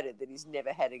provided, that he's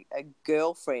never had a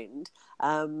girlfriend.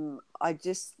 I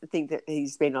just think that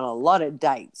he's been on a lot of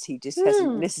dates. He just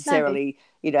hasn't necessarily,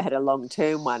 had a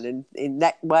long-term one. And in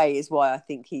that way is why I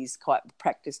think he's quite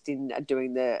practiced in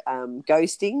doing the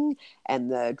ghosting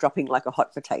and the dropping like a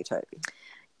hot potato.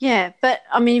 Yeah, but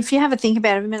I mean, if you have a think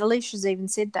about it, I mean, Alicia's even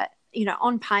said that,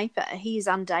 on paper, he is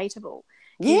undateable.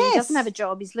 Yes. He doesn't have a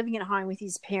job. He's living at home with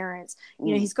his parents.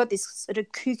 He's got this sort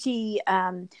of kooky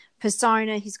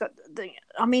persona. He's got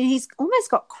he's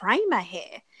almost got Kramer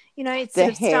hair. It's sort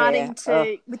of starting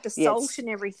to, with the salt and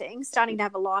everything, starting to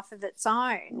have a life of its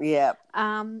own. Yeah.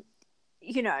 I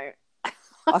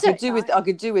could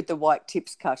do with the white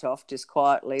tips cut off just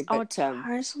quietly. But,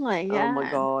 totally. Yeah. Oh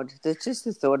my God, there's just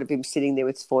the thought of him sitting there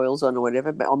with foils on or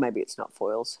whatever. Or maybe it's not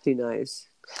foils. Who knows?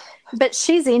 But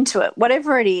she's into it,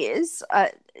 whatever it is.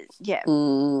 I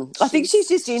think she's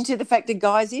just into the fact that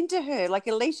guys into her. Like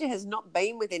Alicia has not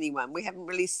been with anyone. We haven't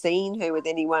really seen her with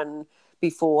anyone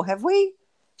before, have we?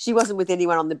 She wasn't with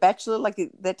anyone on The Bachelor. Like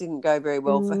that didn't go very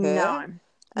well for her. No.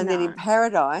 And then in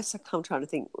Paradise, I'm trying to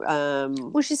think.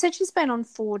 Well, she said she's been on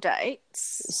 4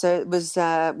 dates. So it was.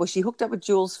 She hooked up with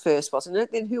Jules first, wasn't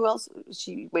it? Then who else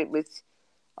she went with?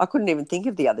 I couldn't even think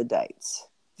of the other dates.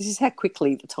 This is how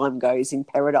quickly the time goes in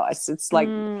Paradise. It's like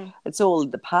it's all in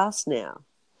the past now.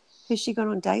 Who's she gone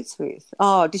on dates with?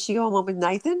 Oh, did she go on one with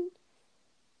Nathan?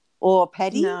 Or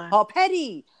Paddy? No. Oh,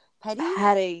 Paddy.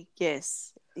 Paddy,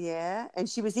 yes. Yeah, and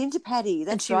she was into Paddy.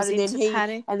 That's right.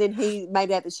 Paddy. And then he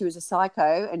made out that she was a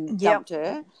psycho and dumped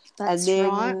her. That's and then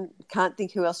right. Can't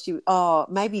think who else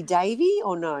maybe Davey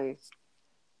or no?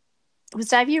 Was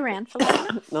Davey around for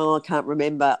that? No, I can't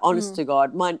remember. Honest to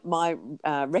God, my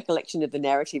recollection of the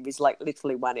narrative is like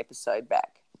literally one episode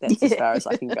back. That's as far as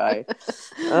I can go.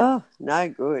 Oh, no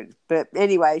good. But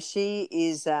anyway, she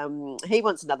is. He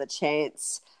wants another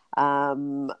chance.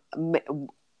 And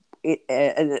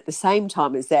at the same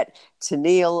time as that,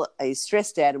 Tennille is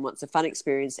stressed out and wants a fun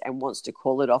experience and wants to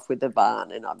call it off with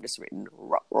Ivan. And I've just written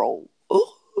roll.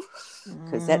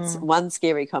 Because that's one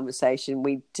scary conversation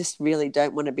we just really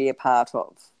don't want to be a part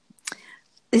of.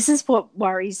 This is what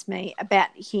worries me about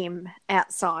him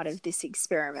outside of this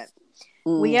experiment.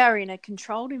 We are in a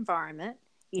controlled environment.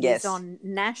 It is on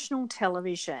national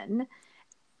television.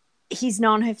 He's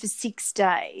known her for 6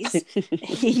 days.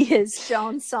 He has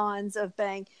shown signs of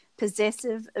being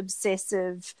possessive,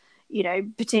 obsessive,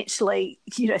 potentially,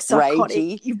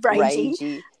 psychotic,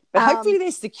 ragey. But hopefully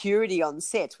there's security on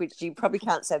set, which you probably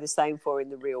can't say the same for in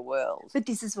the real world. But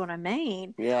this is what I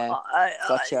mean. Yeah,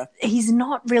 gotcha. He's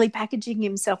not really packaging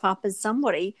himself up as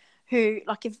somebody who,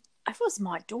 like, if it was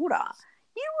my daughter,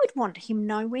 you would want him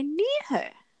nowhere near her.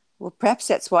 Well, perhaps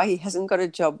that's why he hasn't got a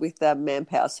job with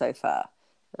Manpower so far,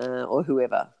 or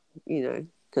whoever,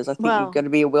 because I think you've got to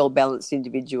be a well-balanced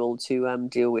individual to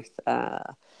deal with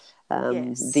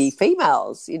the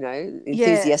females,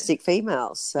 enthusiastic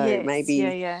females. So maybe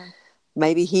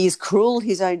maybe he's cruel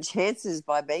his own chances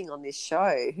by being on this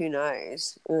show. Who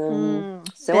knows?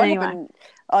 So what happened?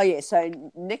 Oh, yeah.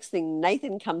 So next thing,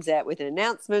 Nathan comes out with an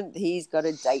announcement. He's got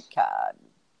a date card.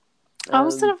 I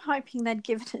was sort of hoping they'd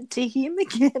given it to him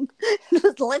again.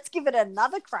 Let's give it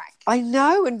another crack. I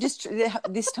know, and just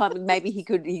this time maybe he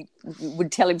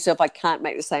would tell himself, I can't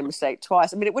make the same mistake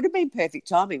twice. I mean, it would have been perfect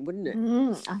timing, wouldn't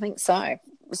it? I think so.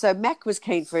 So Mac was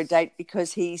keen for a date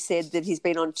because he said that he's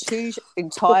been on 2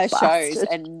 entire shows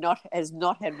and has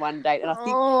not had one date. And I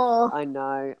think I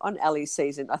know on Ali's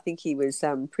season, I think he was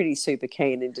pretty super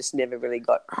keen and just never really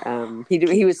got.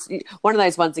 He was one of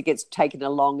those ones that gets taken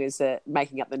along as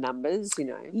making up the numbers, you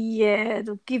know. Yeah,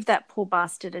 they'll give that poor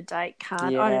bastard a date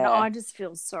card. Yeah. I don't know. I just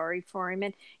feel sorry for him,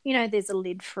 and you know, there's a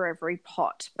lid for every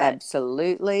pot.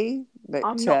 Absolutely, but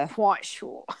I'm not quite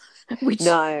sure. Which he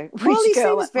girl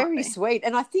seems very sweet,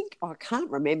 and I think I can't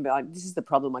remember. This is the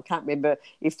problem. I can't remember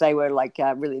if they were like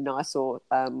really nice or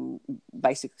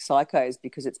basic psychos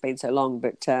because it's been so long.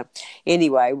 But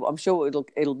anyway, I'm sure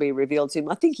it'll be revealed to him.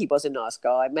 I think he was a nice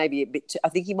guy. Maybe a bit. I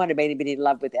think he might have been a bit in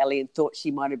love with Ali and thought she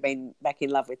might have been back in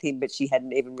love with him, but she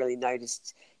hadn't even really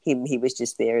noticed him. He was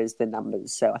just there as the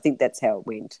numbers. So I think that's how it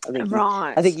went.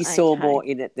 I think he saw more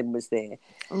in it than was there.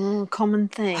 Common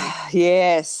thing.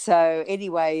 Yes. So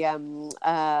anyway,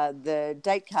 the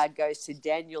date card goes to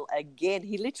Daniel again.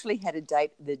 He literally had a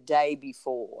date the day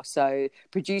before. So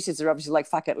producers are obviously like,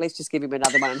 fuck it, let's just give him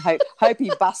another one and hope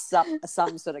he busts up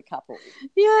some sort of couple.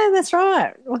 Yeah, that's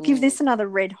right. We'll give this another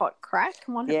red hot crack.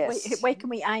 Yes. Where can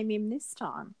we aim him this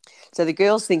time? So the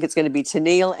girls think it's going to be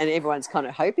Tennille and everyone's kind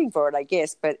of hoping for it, I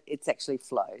guess, but it's actually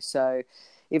Flo. So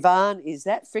Ivan is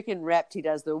that freaking wrapped. He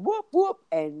does the whoop whoop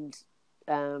and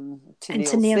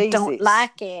Tennille don't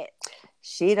like it.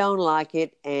 She don't like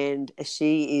it, and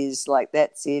she is like,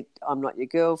 that's it, I'm not your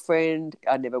girlfriend,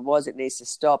 I never was, it needs to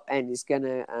stop, and is going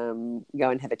to go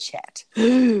and have a chat.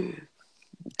 Dun,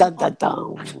 dun,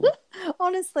 dun.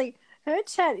 Honestly, her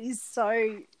chat is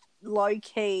so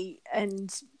low-key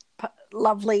and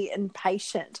lovely and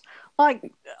patient.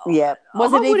 Like, yeah.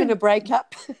 Was it even a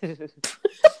breakup? Did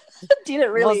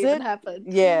it really even happen?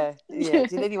 Yeah.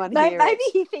 Did anyone hear maybe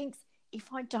it? he thinks,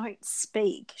 if I don't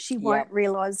speak, she won't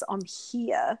realise I'm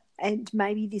here, and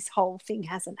maybe this whole thing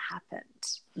hasn't happened.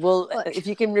 Well, if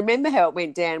you can remember how it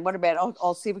went down, what about,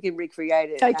 I'll see if we can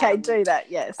recreate it. Okay, do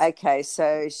that, yes. Okay,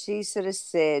 so she sort of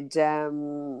said,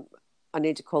 I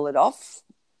need to call it off.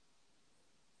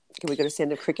 Can we go to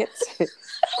send the crickets?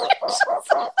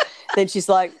 Then she's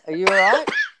like, are you all right?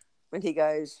 And he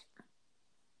goes,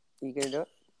 are you going to do it?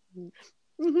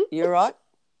 Mm-hmm. You all right?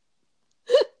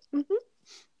 Mm-hmm.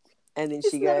 And then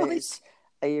she goes,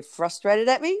 are you frustrated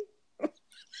at me?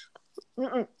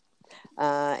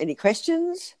 Any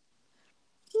questions?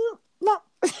 No.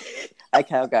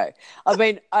 Okay, I'll go. I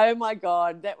mean, oh my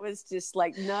God, that was just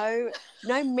like no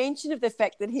mention of the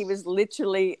fact that he was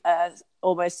literally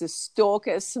almost a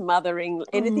stalker, smothering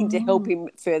anything to help him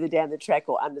further down the track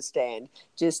or understand.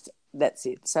 Just that's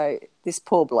it. So this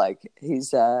poor bloke,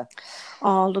 he's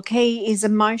look, he is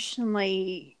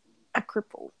emotionally a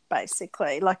cripple,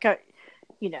 basically. Like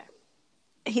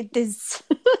there's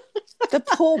the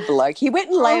poor bloke. He went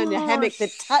and lay on a hammock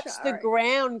that touched the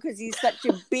ground because he's such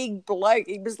a big bloke.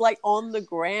 He was like on the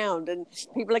ground, and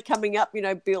people are coming up. You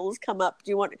know, bills come up.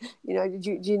 Do you want? You know,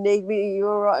 do you need me?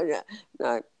 You're all right.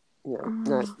 No.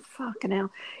 Fucking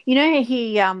hell. You know,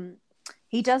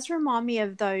 he does remind me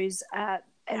of those, and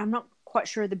I'm not quite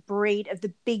sure of the breed of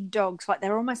the big dogs. Like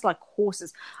they're almost like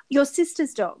horses. Your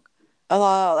sister's dog.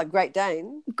 Oh, like Great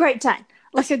Dane. Great Dane.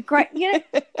 Like a great,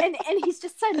 and he's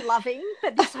just so loving,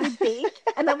 but they're so big,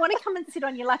 and they want to come and sit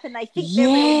on your lap, and they think they're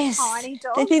really tiny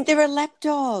dogs. They think they're a lap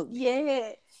dog.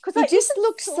 Yeah. He just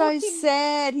looked so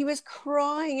sad. He was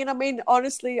crying, and I mean,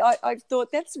 honestly, I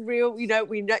thought that's real. You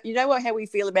know how we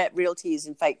feel about real tears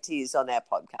and fake tears on our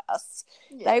podcasts.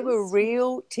 Yes. They were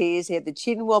real tears. He had the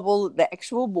chin wobble, the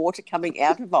actual water coming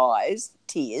out of eyes,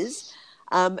 tears.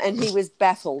 And he was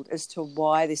baffled as to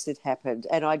why this had happened.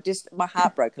 And my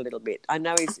heart broke a little bit. I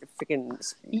know he's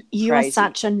freaking You are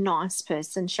such a nice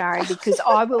person, Shari, because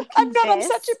I will confess. I'm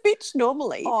such a bitch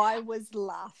normally. I was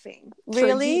laughing.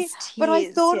 Really? But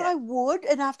I thought I would.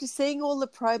 And after seeing all the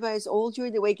promos all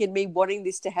during the week and me wanting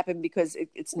this to happen because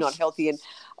it's not healthy, and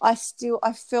I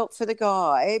felt for the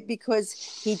guy because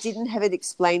he didn't have it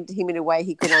explained to him in a way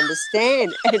he could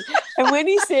understand. And when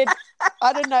he said,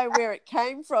 I don't know where it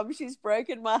came from, she's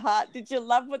broken my heart. Did you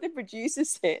love what the producer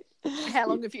said? How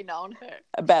long have you known her?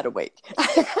 About a week.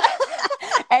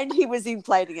 And he was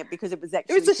inflating it because it was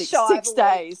actually six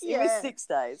days. Yeah. It was 6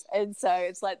 days. And so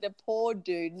it's like the poor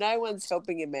dude, no one's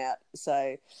helping him out.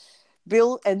 So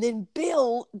Bill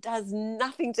does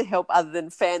nothing to help other than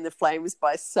fan the flames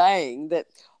by saying that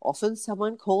often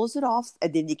someone calls it off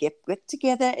and then you get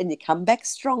together and you come back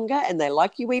stronger and they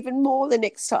like you even more the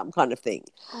next time, kind of thing.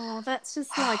 Oh, that's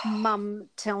just like mum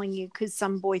telling you because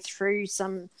some boy threw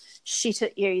some shit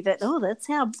at you that's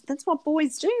what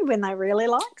boys do when they really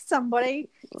like somebody.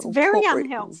 It's very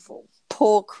unhelpful.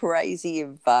 Poor crazy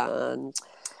Yvonne.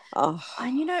 Oh.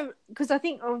 And because I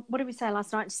think, what did we say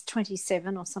last night? It's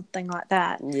 27 or something like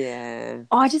that. Yeah.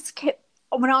 I just kept,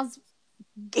 when I was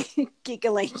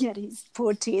giggling at his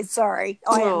poor tears, sorry.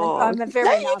 I'm a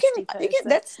very nasty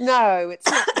person. It's not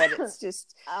that. It's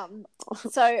just.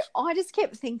 So I just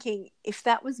kept thinking, if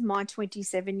that was my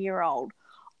 27-year-old,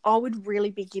 I would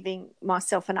really be giving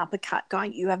myself an uppercut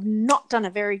going, you have not done a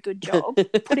very good job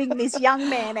putting this young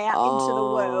man out into the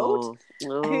world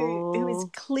who is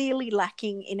clearly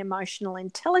lacking in emotional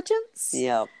intelligence.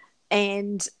 Yeah.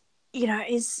 And,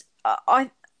 is...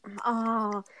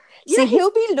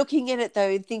 he'll be looking at it,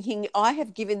 though, thinking, I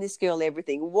have given this girl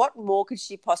everything. What more could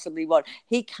she possibly want?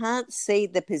 He can't see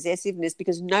the possessiveness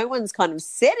because no one's kind of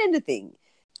said anything.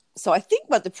 So I think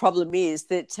what the problem is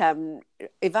that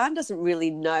Ivan doesn't really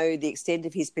know the extent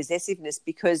of his possessiveness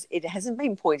because it hasn't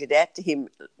been pointed out to him,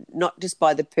 not just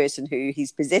by the person who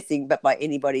he's possessing, but by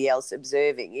anybody else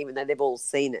observing, even though they've all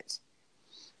seen it.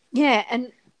 Yeah,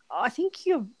 and I think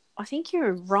you're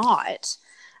right.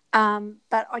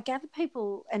 But I gather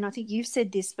people, and I think you've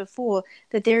said this before,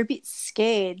 that they're a bit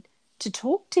scared to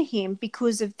talk to him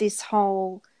because of this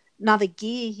whole another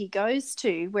gear he goes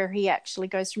to where he actually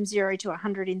goes from 0 to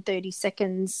 130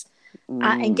 seconds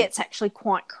and gets actually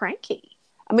quite cranky.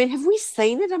 I mean, have we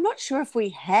seen it? I'm not sure if we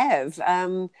have,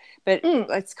 but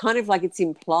it's kind of like it's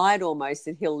implied almost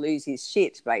that he'll lose his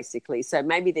shit, basically. So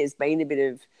maybe there's been a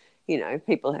bit of,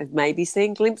 people have maybe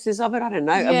seen glimpses of it. I don't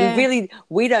know. Yeah. I mean,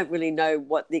 we don't really know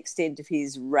what the extent of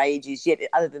his rage is yet,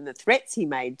 other than the threats he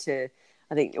made to,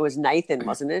 I think it was Nathan,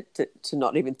 wasn't it, to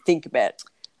not even think about.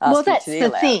 Well, that's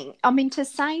the thing. I mean, to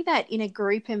say that in a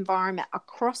group environment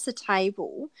across a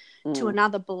table to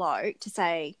another bloke to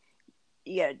say,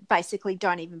 basically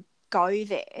don't even go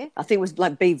there. I think it was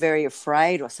like be very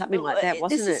afraid or something like that,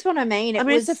 wasn't it? This is what I mean.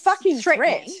 It's a fucking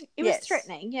threatening. threat. It was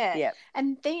threatening, yeah. Yep.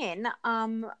 And then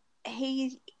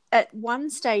he at one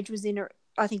stage was in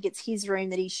I think it's his room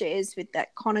that he shares with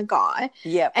that Connor guy.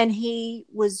 Yep. And he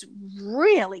was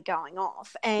really going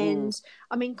off. And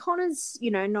I mean, Connor's,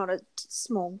 not a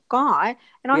small guy.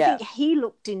 And I think he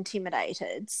looked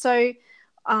intimidated. So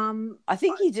I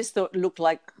think he just looked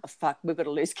like, oh, fuck, we've got a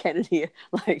loose cannon here.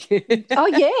 Like, oh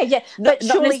yeah. But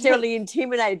not necessarily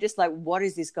intimidated, just like, what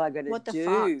is this guy going to do? What the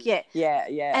fuck? Yeah.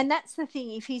 Yeah. And that's the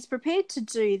thing. If he's prepared to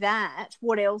do that,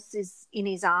 what else is in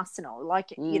his arsenal?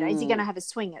 Like, is he going to have a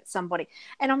swing at somebody?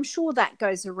 And I'm sure that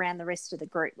goes around the rest of the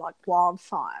group like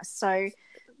wildfire. So.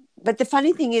 But the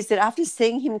funny thing is that after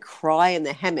seeing him cry in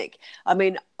the hammock, I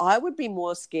mean, I would be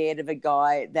more scared of a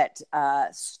guy that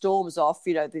storms off,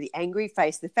 the angry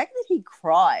face. The fact that he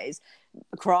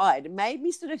cried made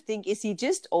me sort of think, is he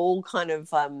just all kind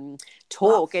of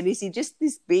talk? And is he just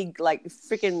this big, like,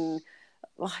 freaking...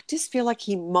 I just feel like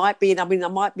he might be, and I mean, I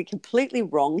might be completely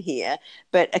wrong here,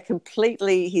 but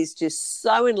he's just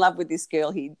so in love with this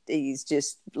girl. He's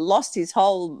just lost his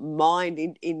whole mind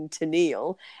into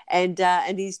Neil, and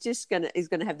he's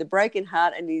gonna have the broken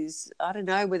heart, and I don't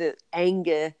know whether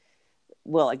anger.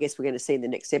 Well, I guess we're going to see in the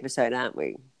next episode, aren't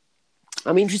we?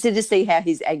 I'm interested to see how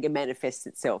his anger manifests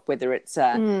itself, whether it's,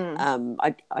 I'm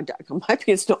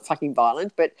hoping it's not fucking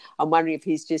violent, but I'm wondering if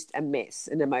he's just a mess,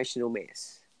 an emotional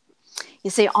mess. You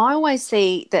see, I always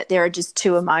see that there are just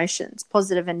two emotions,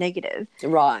 positive and negative.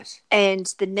 Right. And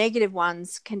the negative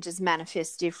ones can just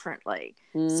manifest differently.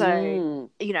 So,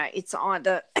 it's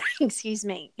either,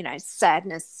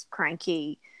 sadness,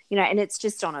 cranky, and it's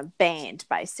just on a band,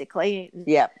 basically.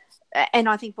 Yeah. And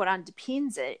I think what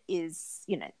underpins it is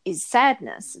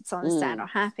sadness. It's either sad or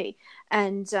happy.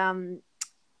 And, and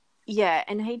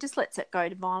he just lets it go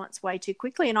to violence way too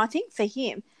quickly. And I think for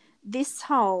him, this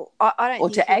whole I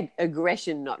don't think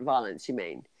aggression, not violence, you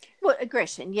mean? Well,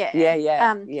 aggression, yeah.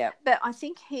 Yeah. But I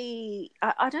think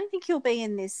I don't think he'll be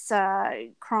in this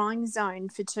crying zone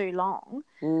for too long.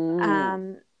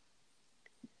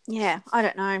 I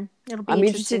don't know. It'll be. I'm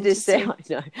interested to see.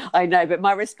 I know. But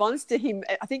my response to him,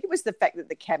 I think it was the fact that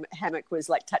the hammock was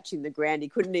like touching the ground. He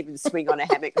couldn't even swing on a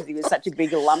hammock because he was such a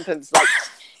big lump of like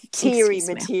teary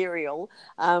material.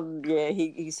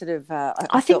 He sort of.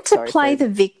 I think to play the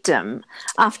victim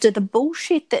after the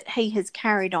bullshit that he has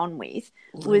carried on with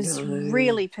was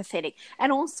really pathetic,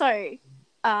 and also.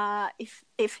 If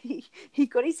if he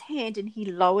got his hand and he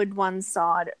lowered one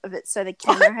side of it so the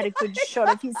camera had a good shot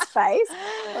of his face.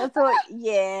 I thought,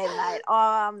 yeah, mate,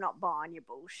 I'm not buying your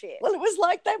bullshit. Well, it was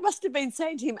like they must have been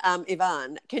saying to him,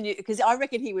 Ivan, can you, because I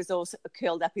reckon he was all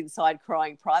curled up inside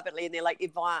crying privately, and they're like,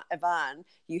 Ivan,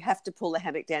 you have to pull the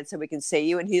hammock down so we can see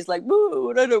you. And he's like, I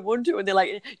don't want to. And they're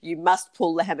like, you must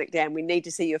pull the hammock down. We need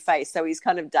to see your face. So he's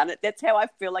kind of done it. That's how I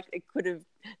feel like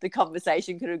the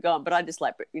conversation could have gone. But I just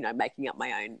like, making up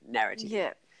my own narrative.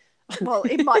 Yeah. Well,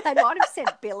 they might have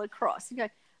sent Bill across and go,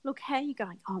 look, how are you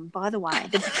going? Oh, by the way,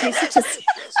 the producer just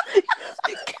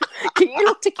can you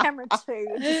look to camera 2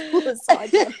 and just pull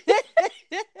aside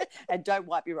and don't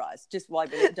wipe your eyes. Just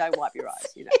wipe it. Don't wipe your eyes.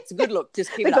 It's a good look.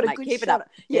 Just keep it up, mate. Keep it up.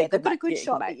 Yeah, they've got a good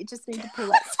shot, but you just need to pull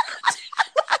that.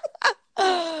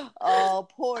 Oh,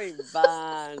 poor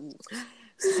Ivan.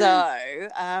 So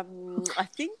I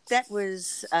think that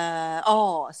was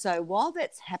so while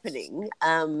that's happening,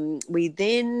 we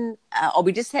then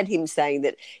we just had him saying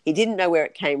that he didn't know where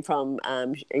it came from.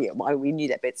 We knew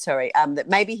that bit, sorry, that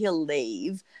maybe he'll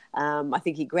leave. I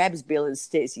think he grabs Bill and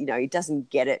says, he doesn't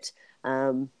get it.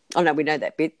 Oh no, we know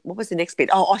that bit. What was the next bit?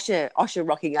 Oh, Osher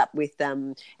rocking up with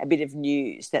a bit of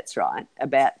news. That's right,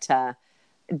 about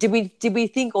did we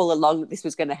think all along that this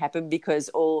was going to happen, because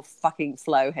all fucking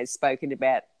Flo has spoken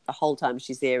about the whole time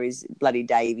she's there is bloody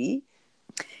Davey?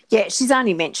 Yeah, she's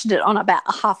only mentioned it on about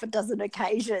half a dozen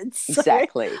occasions. So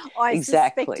exactly. I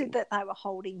suspected that they were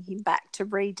holding him back to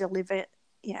re-deliver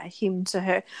him to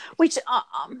her, which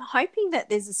I'm hoping that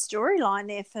there's a storyline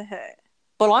there for her.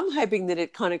 Well, I'm hoping that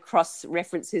it kind of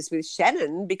cross-references with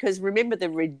Shannon, because remember the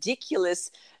ridiculous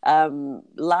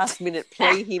last-minute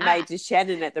plea he made to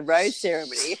Shannon at the rose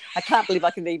ceremony? I can't believe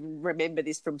I can even remember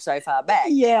this from so far back.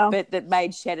 Yeah. But that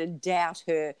made Shannon doubt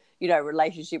her,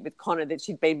 relationship with Connor, that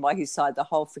she'd been by his side the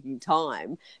whole freaking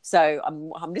time. So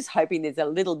I'm just hoping there's a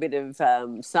little bit of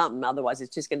something. Otherwise,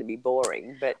 it's just going to be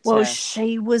boring. But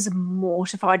she was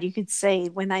mortified. You could see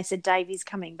when they said Davey's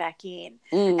coming back in,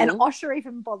 and Osher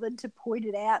even bothered to point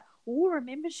it out. Oh,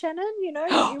 remember Shannon?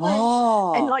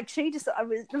 And like she just,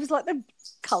 it was like the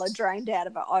colour drained out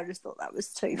of her. I just thought that was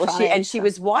too funny. She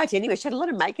was white anyway. She had a lot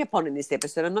of makeup on in this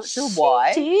episode. I'm not sure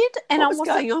why. She did, and what was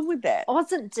going on with that? I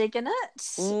wasn't digging it.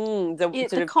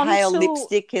 The pale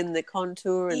lipstick and the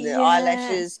contour and the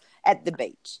eyelashes at the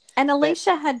beach. And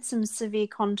Alicia had some severe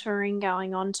contouring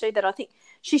going on too, that I think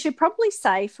she should probably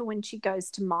say for when she goes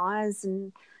to Myers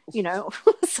and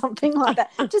something like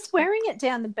that. Just wearing it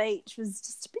down the beach was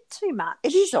just a bit too much.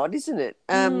 It is odd, isn't it?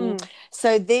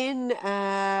 So then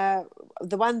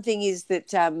the one thing is that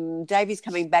Davey's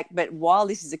coming back, but while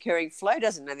this is occurring, Flo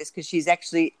doesn't know this because she's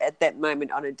actually at that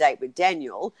moment on a date with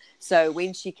Daniel. So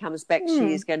when she comes back,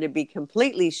 she is going to be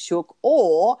completely shook,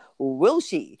 or will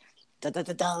she?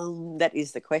 Da-da-da-dum. That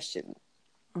is the question.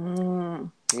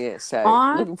 Yeah,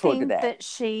 so looking forward to that. I think that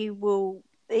she will,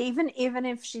 even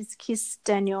if she's kissed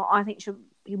Daniel, I think she'll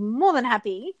be more than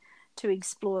happy to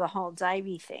explore the whole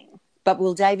Davey thing. But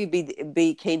will Davey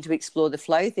be keen to explore the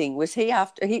Flo thing? Was he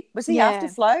after after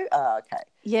Flo? Oh, okay.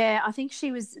 Yeah, I think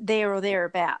she was there or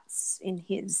thereabouts in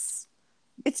his.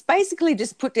 It's basically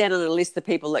just put down on a list the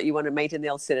people that you want to meet, and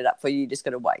they'll set it up for you. You just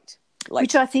got to wait.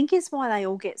 Which I think is why they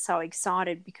all get so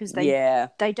excited, because they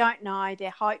don't know,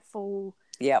 they're hopeful.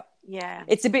 Yep. Yeah.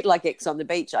 It's a bit like X on the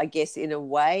Beach, I guess, in a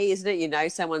way, isn't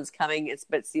it? Someone's coming,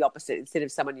 but it's the opposite. Instead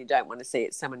of someone you don't want to see,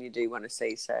 it's someone you do want to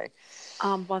see. So,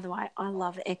 by the way, I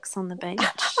love X on the Beach.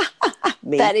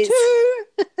 Me too.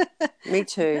 Me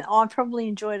too. I probably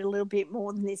enjoyed it a little bit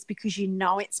more than this, because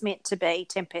it's meant to be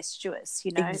tempestuous,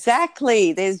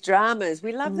 Exactly. There's dramas.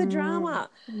 We love the drama.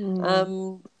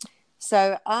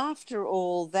 So after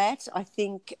all that, I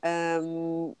think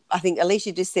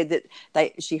Alicia just said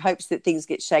that she hopes that things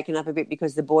get shaken up a bit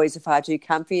because the boys are far too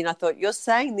comfy. And I thought, you're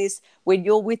saying this when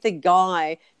you're with a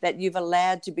guy that you've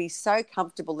allowed to be so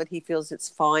comfortable that he feels it's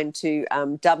fine to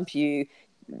dump you,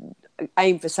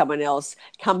 aim for someone else,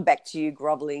 come back to you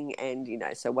grovelling, and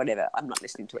so whatever. I'm not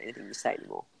listening to anything you say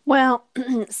anymore. Well,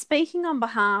 speaking on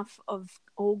behalf of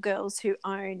all girls who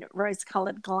own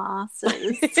rose-coloured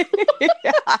glasses,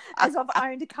 as I've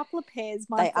owned a couple of pairs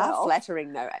myself. They are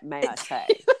flattering, though, may I say.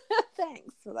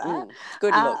 Thanks for that.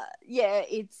 Good look. Yeah,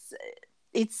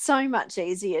 it's so much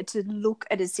easier to look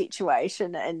at a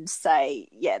situation and say,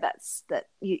 yeah, that's that.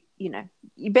 You're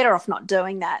better off not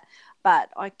doing that. But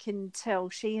I can tell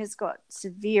she has got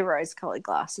severe rose-coloured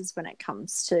glasses when it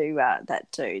comes to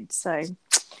that dude. So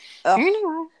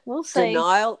anyway, we'll see. The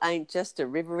Nile ain't just a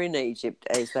river in Egypt,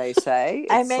 as they say.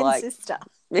 Amen, sister.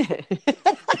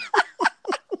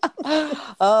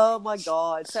 Oh my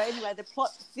God. So anyway, the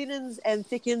plot thinnens and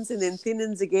thickens and then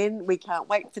thinnens again. We can't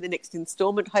wait for the next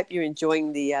installment. Hope you're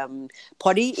enjoying the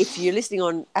potty. If you're listening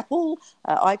on Apple,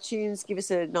 iTunes, give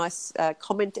us a nice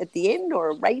comment at the end or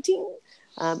a rating.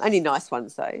 Only nice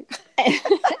ones though.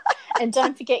 And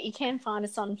don't forget, you can find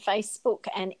us on Facebook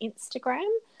and Instagram,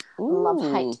 Love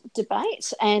Hate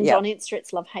Debate. And on Insta,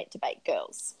 it's Love Hate Debate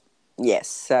Girls. Yes.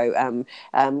 So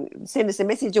send us a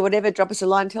message or whatever, drop us a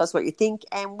line, tell us what you think,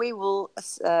 and we will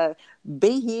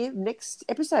be here next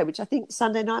episode, which I think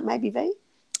Sunday night maybe, V?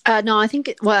 No, I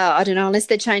think, I don't know, unless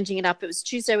they're changing it up. It was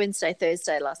Tuesday, Wednesday,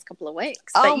 Thursday last couple of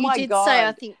weeks. But you did say,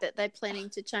 I think, that they're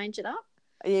planning to change it up.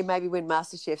 Yeah, maybe when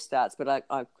MasterChef starts, but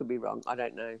I could be wrong. I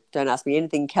don't know. Don't ask me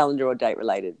anything calendar or date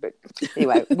related. But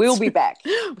anyway, we'll be back.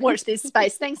 Watch this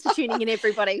space. Thanks for tuning in,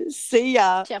 everybody. See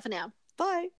ya. Ciao for now. Bye.